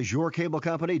dollars. Does your cable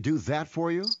company do that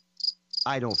for you?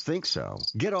 I don't think so.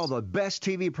 Get all the best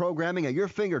TV programming at your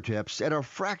fingertips at a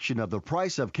fraction of the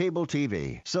price of cable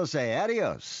TV. So say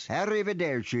adios,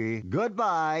 arrivederci,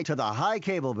 goodbye to the high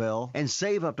cable bill and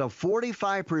save up to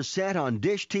 45% on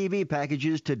Dish TV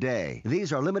packages today.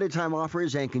 These are limited time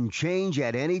offers and can change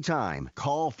at any time.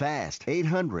 Call fast.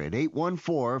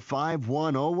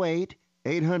 800-814-5108.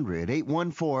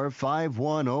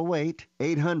 800-814-5108.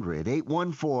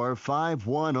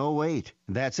 800-814-5108.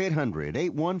 That's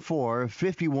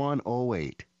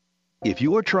 800-814-5108. If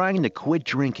you're trying to quit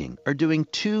drinking or doing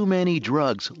too many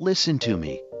drugs, listen to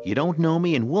me. You don't know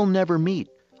me and we'll never meet.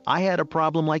 I had a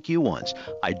problem like you once.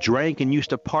 I drank and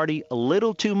used to party a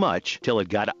little too much till it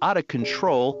got out of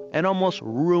control and almost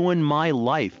ruined my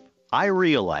life. I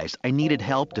realized I needed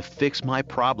help to fix my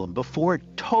problem before it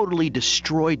totally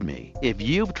destroyed me. If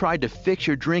you've tried to fix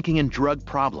your drinking and drug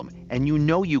problem and you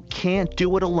know you can't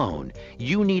do it alone,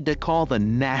 you need to call the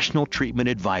National Treatment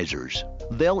Advisors.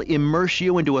 They'll immerse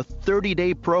you into a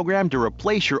 30-day program to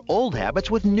replace your old habits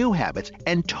with new habits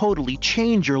and totally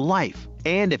change your life.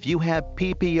 And if you have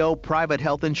PPO private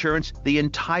health insurance, the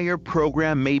entire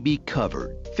program may be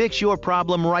covered. Fix your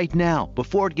problem right now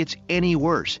before it gets any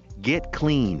worse. Get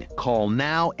clean. Call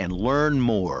now and learn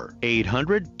more.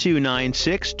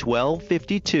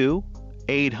 800-296-1252.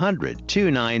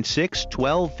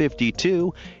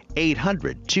 800-296-1252.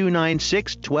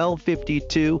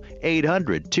 800-296-1252.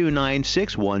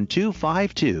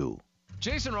 800-296-1252.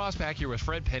 Jason Ross back here with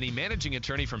Fred Penny, managing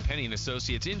attorney from Penny &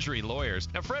 Associates Injury Lawyers.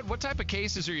 Now, Fred, what type of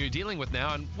cases are you dealing with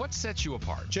now, and what sets you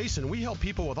apart? Jason, we help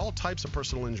people with all types of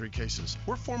personal injury cases.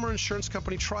 We're former insurance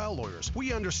company trial lawyers.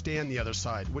 We understand the other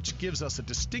side, which gives us a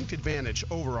distinct advantage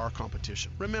over our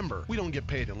competition. Remember, we don't get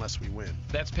paid unless we win.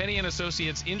 That's Penny &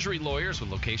 Associates Injury Lawyers with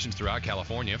locations throughout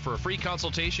California. For a free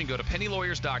consultation, go to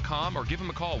pennylawyers.com or give them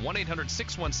a call,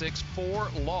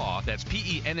 1-800-616-4LAW. That's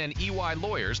PENNEY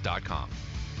lawyers.com.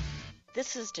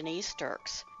 This is Denise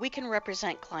Dirks. We can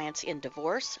represent clients in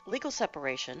divorce, legal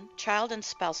separation, child and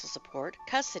spousal support,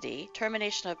 custody,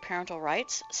 termination of parental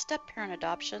rights, step-parent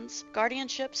adoptions,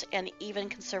 guardianships, and even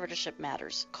conservatorship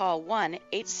matters. Call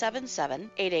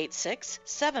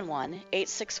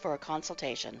 1-877-886-7186 for a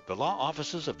consultation. The law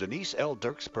offices of Denise L.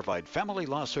 Dirks provide family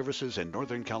law services in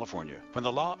Northern California. When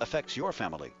the law affects your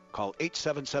family, call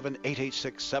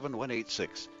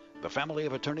 877-886-7186. The family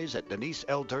of attorneys at Denise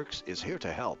L. Dirks is here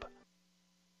to help.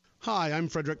 Hi, I'm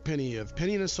Frederick Penny of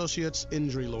Penny & Associates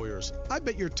Injury Lawyers. I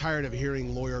bet you're tired of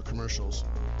hearing lawyer commercials,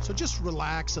 so just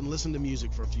relax and listen to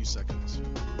music for a few seconds.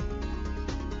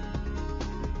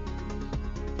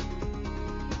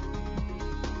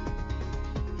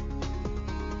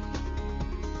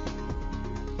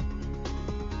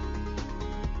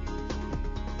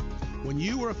 When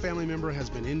you or a family member has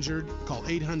been injured, call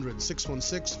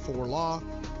 800-616-4LAW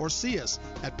or see us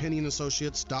at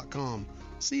pennyandassociates.com.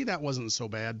 See, that wasn't so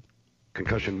bad.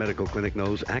 Concussion Medical Clinic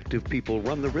knows active people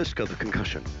run the risk of the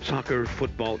concussion. Soccer,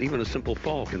 football, even a simple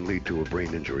fall can lead to a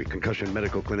brain injury. Concussion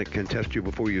Medical Clinic can test you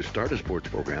before you start a sports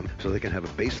program so they can have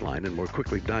a baseline and more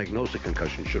quickly diagnose a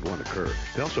concussion should one occur.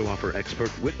 They also offer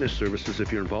expert witness services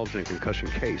if you're involved in a concussion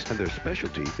case, and their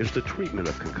specialty is the treatment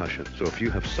of concussion. So if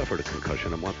you have suffered a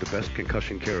concussion and want the best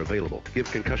concussion care available, give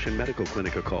Concussion Medical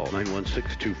Clinic a call,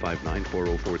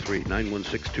 916-259-4043,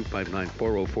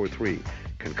 916-259-4043,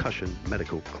 Concussion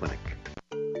Medical Clinic.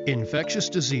 Infectious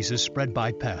diseases spread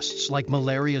by pests like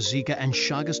malaria, Zika, and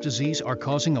Chagas disease are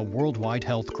causing a worldwide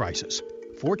health crisis.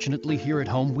 Fortunately, here at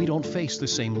home, we don't face the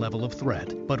same level of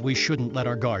threat, but we shouldn't let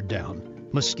our guard down.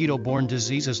 Mosquito-borne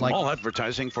diseases like... All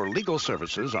advertising for legal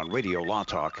services on Radio Law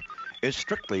Talk is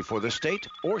strictly for the state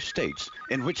or states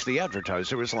in which the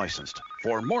advertiser is licensed.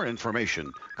 For more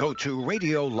information, go to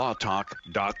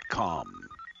radiolawtalk.com.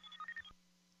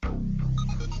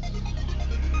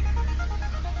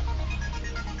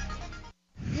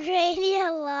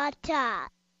 Radio Law Talk.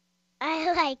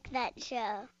 I like that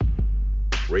show.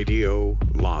 Radio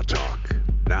Law Talk.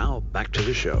 Now, back to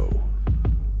the show.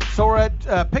 So we're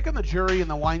at picking the jury in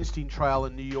the Weinstein trial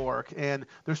in New York, and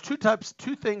there's two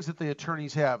things that the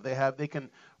attorneys have. They can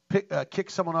kick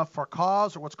someone off for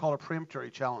cause or what's called a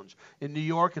preemptory challenge. In New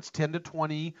York, it's 10 to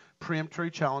 20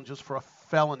 preemptory challenges for a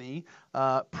felony.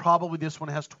 Probably this one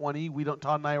has 20.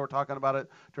 Todd and I were talking about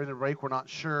it during the break. We're not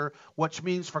sure. Which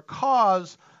means for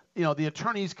cause, the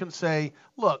attorneys can say,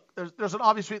 look, there's an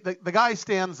obvious the guy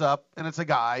stands up, and it's a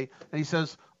guy, and he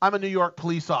says, I'm a New York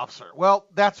police officer. Well,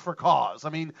 that's for cause.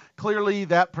 I mean, clearly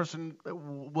that person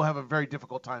will have a very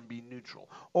difficult time being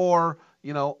neutral. Or,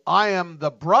 I am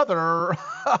the brother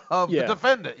of the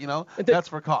defendant, that's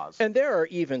for cause. And there are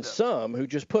even some who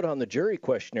just put on the jury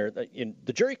questionnaire. In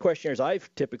the jury questionnaires I've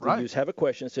typically used have a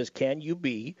question that says, can you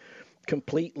be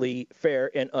completely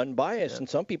fair and unbiased? And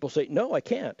some people say, no, I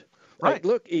can't. Right. Like,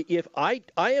 look, if I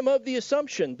am of the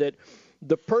assumption that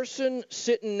the person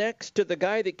sitting next to the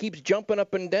guy that keeps jumping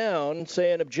up and down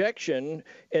saying objection,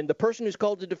 and the person who's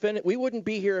called the defendant, we wouldn't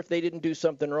be here if they didn't do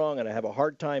something wrong, and I have a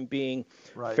hard time being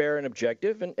fair and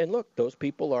objective. And look, those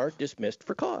people are dismissed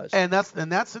for cause. And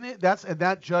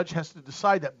that judge has to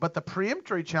decide that. But the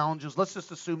preemptory challenges, let's just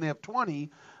assume they have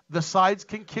 20. The sides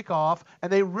can kick off,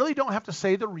 and they really don't have to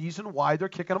say the reason why they're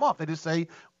kicking them off. They just say,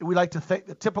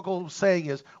 the typical saying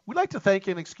is, we'd like to thank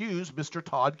and excuse Mr.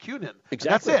 Todd Cunin.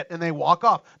 Exactly. That's it. And they walk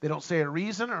off. They don't say a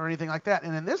reason or anything like that.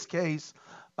 And in this case,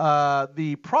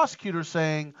 the prosecutor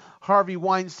saying Harvey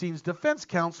Weinstein's defense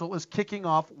counsel is kicking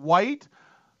off white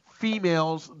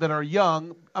females that are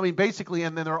young. I mean, basically,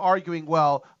 and then they're arguing,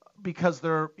 well, because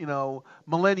they're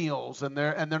millennials and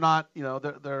they're not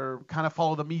they're kind of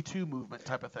follow the Me Too movement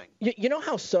type of thing. You know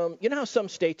how some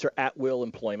states are at will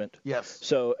employment. Yes.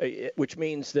 So which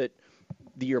means that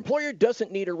your employer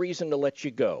doesn't need a reason to let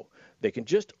you go. They can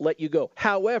just let you go.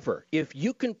 However, if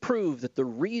you can prove that the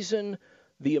reason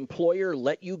the employer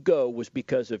let you go was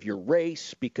because of your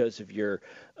race, because of your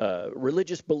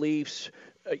religious beliefs,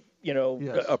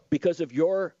 because of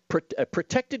your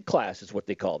protected class is what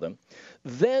they call them,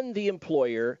 then the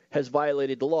employer has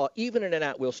violated the law, even in an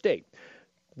at-will state.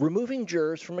 Removing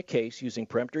jurors from a case using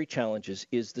preemptory challenges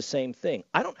is the same thing.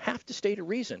 I don't have to state a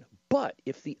reason, but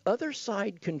if the other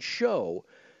side can show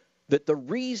that the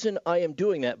reason I am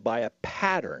doing that by a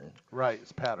pattern,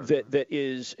 it's pattern. That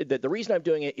the reason I'm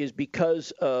doing it is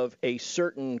because of a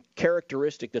certain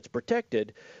characteristic that's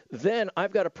protected, then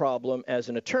I've got a problem as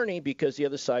an attorney because the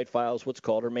other side files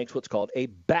makes what's called a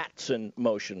Batson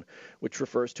motion, which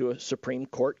refers to a Supreme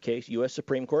Court case, U.S.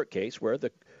 Supreme Court case, where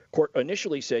the court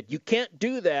initially said you can't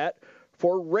do that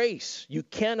for race. You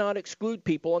cannot exclude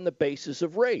people on the basis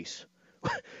of race.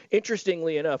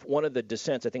 Interestingly enough, one of the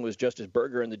dissents, I think it was Justice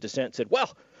Berger in the dissent, said,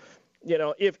 well,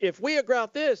 if we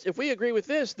agree with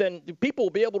this, then people will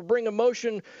be able to bring a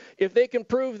motion if they can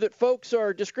prove that folks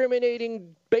are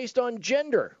discriminating based on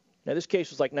gender. Now, this case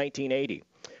was like 1980.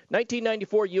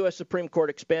 1994, U.S. Supreme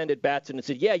Court expanded Batson and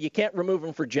said, yeah, you can't remove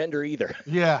them for gender either.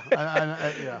 Yeah.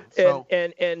 Yeah. So.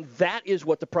 And that is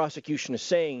what the prosecution is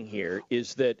saying here,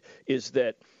 is that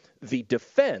the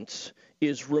defense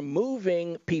is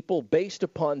removing people based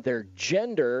upon their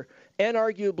gender and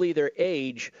arguably their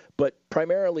age, but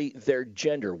primarily their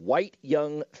gender, white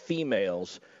young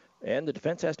females, and the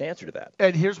defense has to answer to that.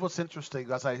 And here's what's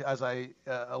interesting, as I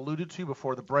alluded to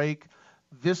before the break,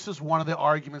 this is one of the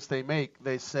arguments they make.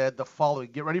 They said the following,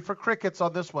 get ready for crickets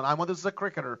on this one. This is a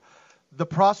cricketer. The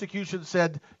prosecution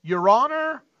said, Your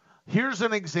Honor, here's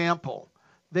an example.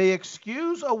 They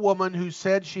excuse a woman who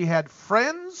said she had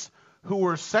friends who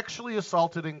were sexually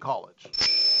assaulted in college.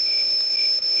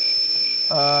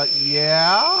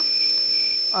 Yeah.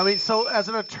 I mean, so as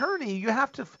an attorney, you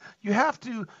have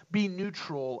to be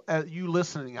neutral. You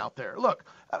listening out there, look,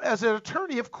 as an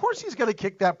attorney, of course he's going to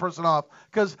kick that person off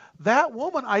because that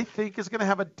woman, I think, is going to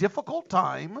have a difficult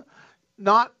time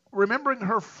not remembering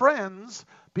her friends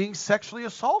being sexually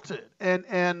assaulted, and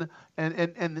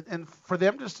for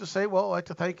them just to say, well, I'd like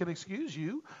to thank and excuse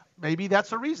you. Maybe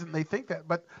that's a reason they think that,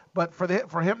 but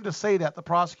for him to say that, the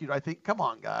prosecutor, I think, come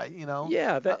on, guy,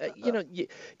 Yeah,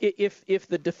 if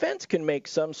the defense can make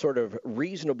some sort of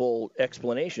reasonable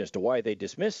explanation as to why they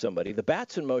dismiss somebody, the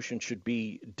Batson motion should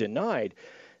be denied.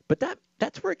 But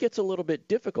that's where it gets a little bit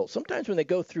difficult. Sometimes when they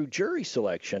go through jury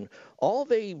selection, all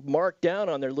they mark down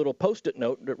on their little Post-it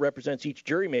note that represents each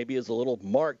jury maybe is a little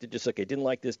mark that just like, I didn't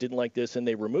like this, and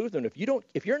they remove them.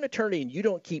 If you're an attorney and you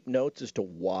don't keep notes as to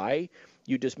why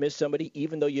you dismiss somebody,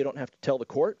 even though you don't have to tell the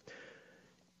court,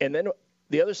 and then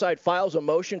the other side files a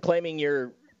motion claiming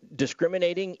you're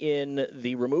discriminating in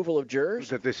the removal of jurors.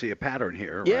 That they see a pattern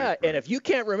here. Yeah, right. And if you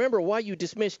can't remember why you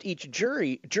dismissed each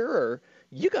juror,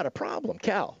 you got a problem,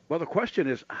 Cal. Well, the question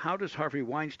is, how does Harvey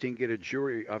Weinstein get a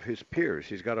jury of his peers?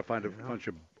 He's got to find a bunch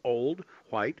of old,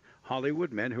 white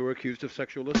Hollywood men who are accused of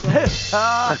sexual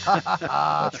assault.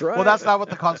 That's right. Well, that's not what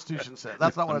the Constitution says.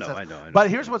 That's not what it says. I know. But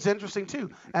here's what's interesting,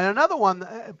 too. And another one,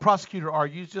 the prosecutor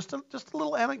argues, just a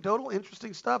little anecdotal,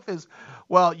 interesting stuff is,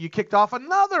 well, you kicked off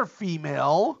another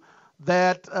female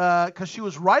that, because she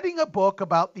was writing a book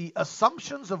about the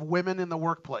assumptions of women in the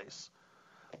workplace.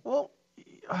 Well,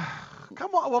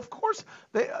 come on. Well, of course,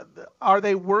 are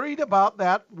they worried about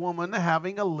that woman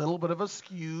having a little bit of a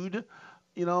skewed,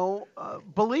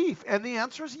 belief? And the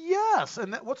answer is yes.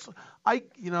 And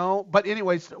but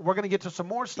anyways, we're going to get to some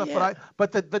more stuff. Yeah.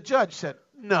 But the judge said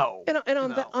no. And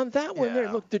on that one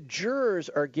there, look, the jurors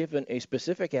are given a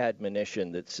specific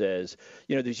admonition that says,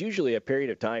 there's usually a period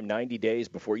of time, 90 days,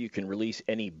 before you can release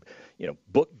any,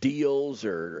 book deals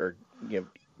or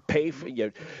pay for,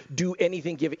 do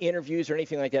anything, give interviews or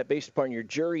anything like that based upon your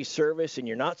jury service, and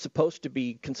you're not supposed to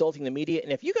be consulting the media.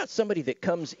 And if you got somebody that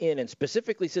comes in and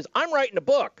specifically says, I'm writing a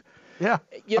book. Yeah,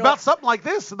 about something like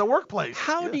this in the workplace.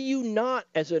 How do you not,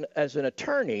 as an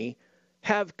attorney,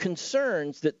 have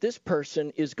concerns that this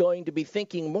person is going to be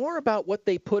thinking more about what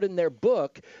they put in their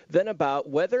book than about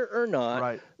whether or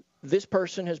not this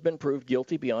person has been proved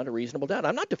guilty beyond a reasonable doubt?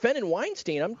 I'm not defending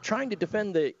Weinstein. I'm trying to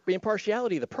defend the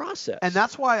impartiality of the process. And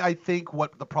that's why I think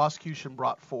what the prosecution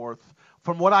brought forth,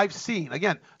 from what I've seen,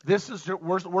 again,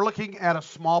 we're looking at a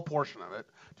small portion of it,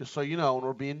 just so you know, and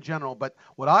we're being general. But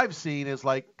what I've seen is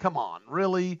like, come on,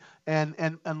 really? And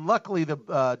luckily,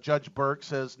 the Judge Burke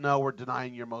says, no, we're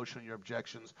denying your motion, your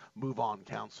objections. Move on,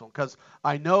 counsel. Because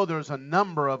I know there's a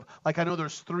number of, I know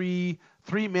there's three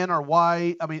men are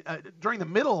white. I mean, during the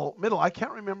middle, I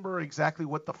can't remember exactly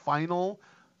what the final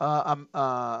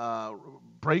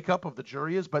breakup of the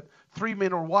jury is, but 3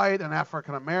 men are white, an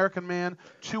African-American man,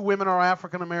 2 women are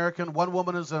African-American, 1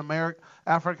 woman is an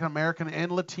African-American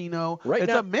and Latino.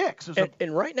 It's a mix.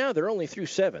 And right now they're only through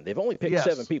 7. They've only picked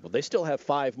 7 people. They still have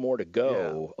 5 more to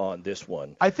go on this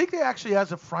one. I think they actually,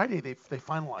 as of Friday, they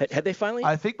finalized. Had they finally?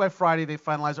 I think by Friday they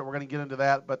finalized it. We're going to get into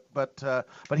that.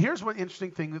 But here's one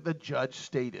interesting thing that the judge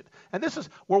stated. And this is,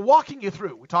 we're walking you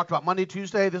through. We talked about Monday,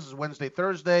 Tuesday. This is Wednesday,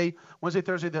 Thursday,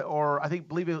 or I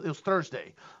believe it was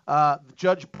Thursday.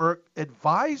 Judge Burke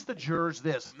advised the jurors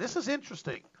this, and this is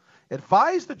interesting.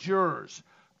 Advised the jurors,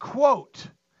 quote,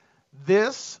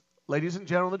 this, ladies and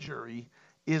gentlemen of the jury,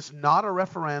 is not a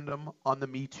referendum on the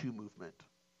Me Too movement.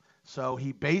 So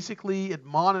he basically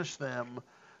admonished them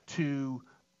to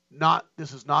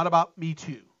this is not about Me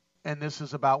Too. And this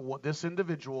is about what this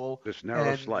individual, this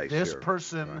narrow slice this here.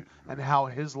 person, and how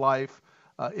his life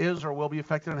is or will be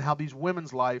affected, and how these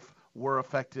women's life were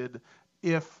affected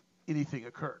if anything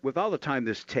occurred. With all the time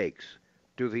this takes,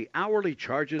 do the hourly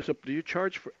charges, do you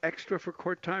charge for extra for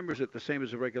court time, or is it the same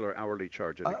as a regular hourly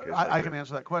charge in a case I can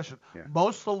answer that question. Yeah.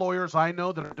 Most of the lawyers I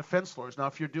know that are defense lawyers, now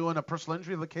if you're doing a personal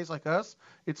injury case like us,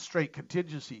 it's straight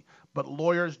contingency. But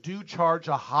lawyers do charge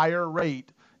a higher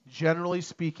rate, generally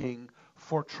speaking,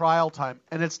 for trial time.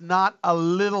 And it's not a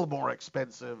little more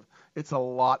expensive. It's a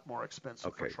lot more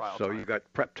expensive for trial time. So you got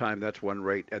prep time, that's one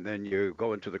rate, and then you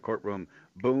go into the courtroom,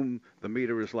 boom, the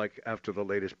meter is like after the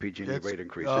latest PG&E rate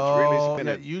increase. It's really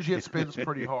spinning. Usually it spins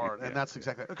pretty hard, and that's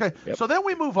exactly it. Okay, so then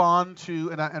we move on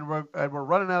to, and we're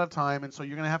running out of time, and so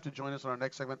you're going to have to join us on our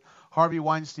next segment. Harvey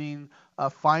Weinstein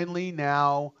finally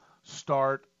now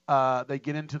start. They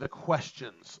get into the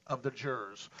questions of the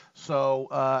jurors. So,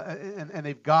 and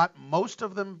they've got most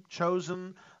of them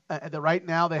chosen. Right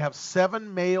now they have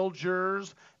 7 male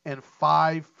jurors and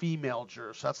 5 female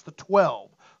jurors. So that's the 12.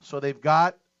 So they've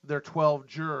got their 12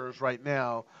 jurors right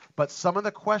now, but some of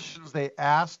the questions they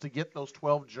asked to get those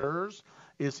 12 jurors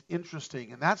is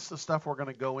interesting, and that's the stuff we're going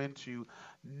to go into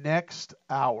next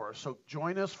hour. So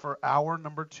join us for hour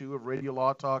number 2 of Radio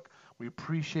Law Talk. We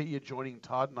appreciate you joining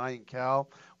Todd and I and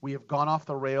Cal. We have gone off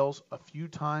the rails a few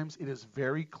times. It is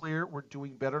very clear we're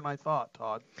doing better than I thought,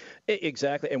 Todd.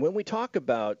 Exactly. And when we talk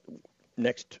about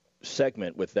next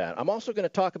segment with that, I'm also going to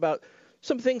talk about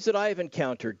some things that I've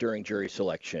encountered during jury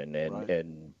selection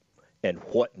and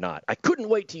whatnot. I couldn't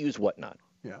wait to use whatnot.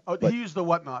 Yeah. He used the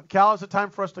whatnot. Cal, is it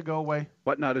time for us to go away?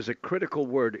 Whatnot is a critical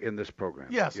word in this program.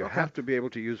 Yes. You have to be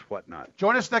able to use whatnot.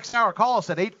 Join us next hour. Call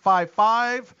us at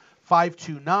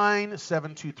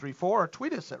 855-529-7234 or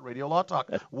tweet us at Radio Law Talk.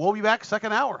 We'll be back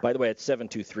second hour. By the way, it's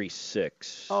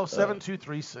 7236. Oh,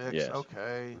 7236. Yes.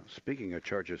 Okay. Speaking of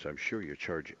charges, I'm sure you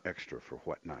charge extra for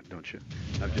whatnot, don't you?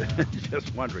 I'm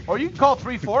just wondering. Or you can call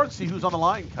 34 and see who's on the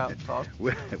line, Todd.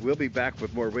 We'll be back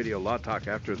with more Radio Law Talk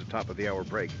after the top of the hour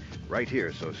break right here.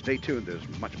 So stay tuned. There's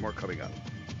much more coming up.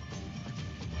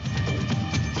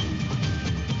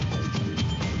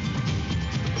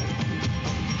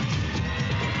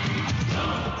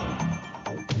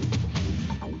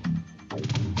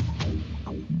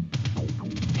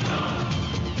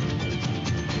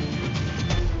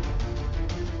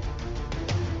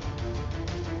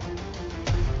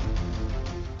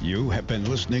 You have been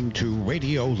listening to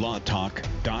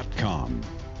RadioLawTalk.com,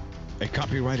 a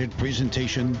copyrighted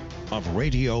presentation of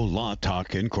Radio Law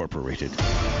Talk Incorporated.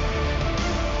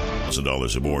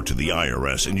 $1,000 or more to the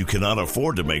IRS and you cannot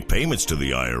afford to make payments to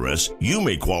the IRS, you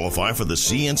may qualify for the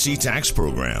CNC tax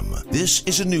program. This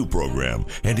is a new program,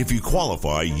 and if you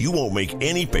qualify, you won't make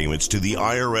any payments to the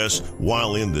IRS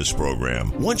while in this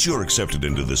program. Once you're accepted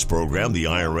into this program, the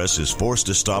IRS is forced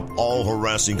to stop all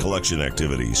harassing collection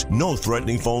activities. No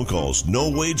threatening phone calls, no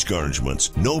wage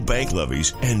garnishments, no bank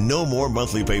levies, and no more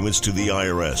monthly payments to the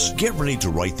IRS. Get ready to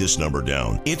write this number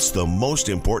down. It's the most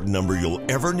important number you'll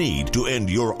ever need to end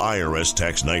your IRS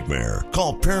tax nightmare.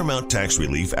 Call Paramount Tax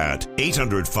Relief at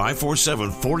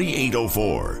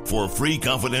 800-547-4804 for a free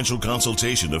confidential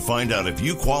consultation to find out if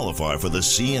you qualify for the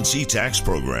CNC tax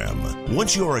program.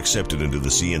 Once you are accepted into the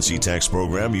CNC tax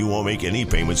program, you won't make any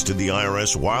payments to the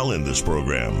IRS while in this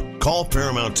program. Call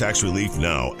Paramount Tax Relief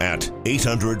now at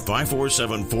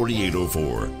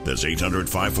 800-547-4804. That's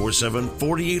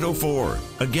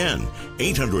 800-547-4804. Again,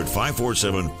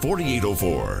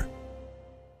 800-547-4804.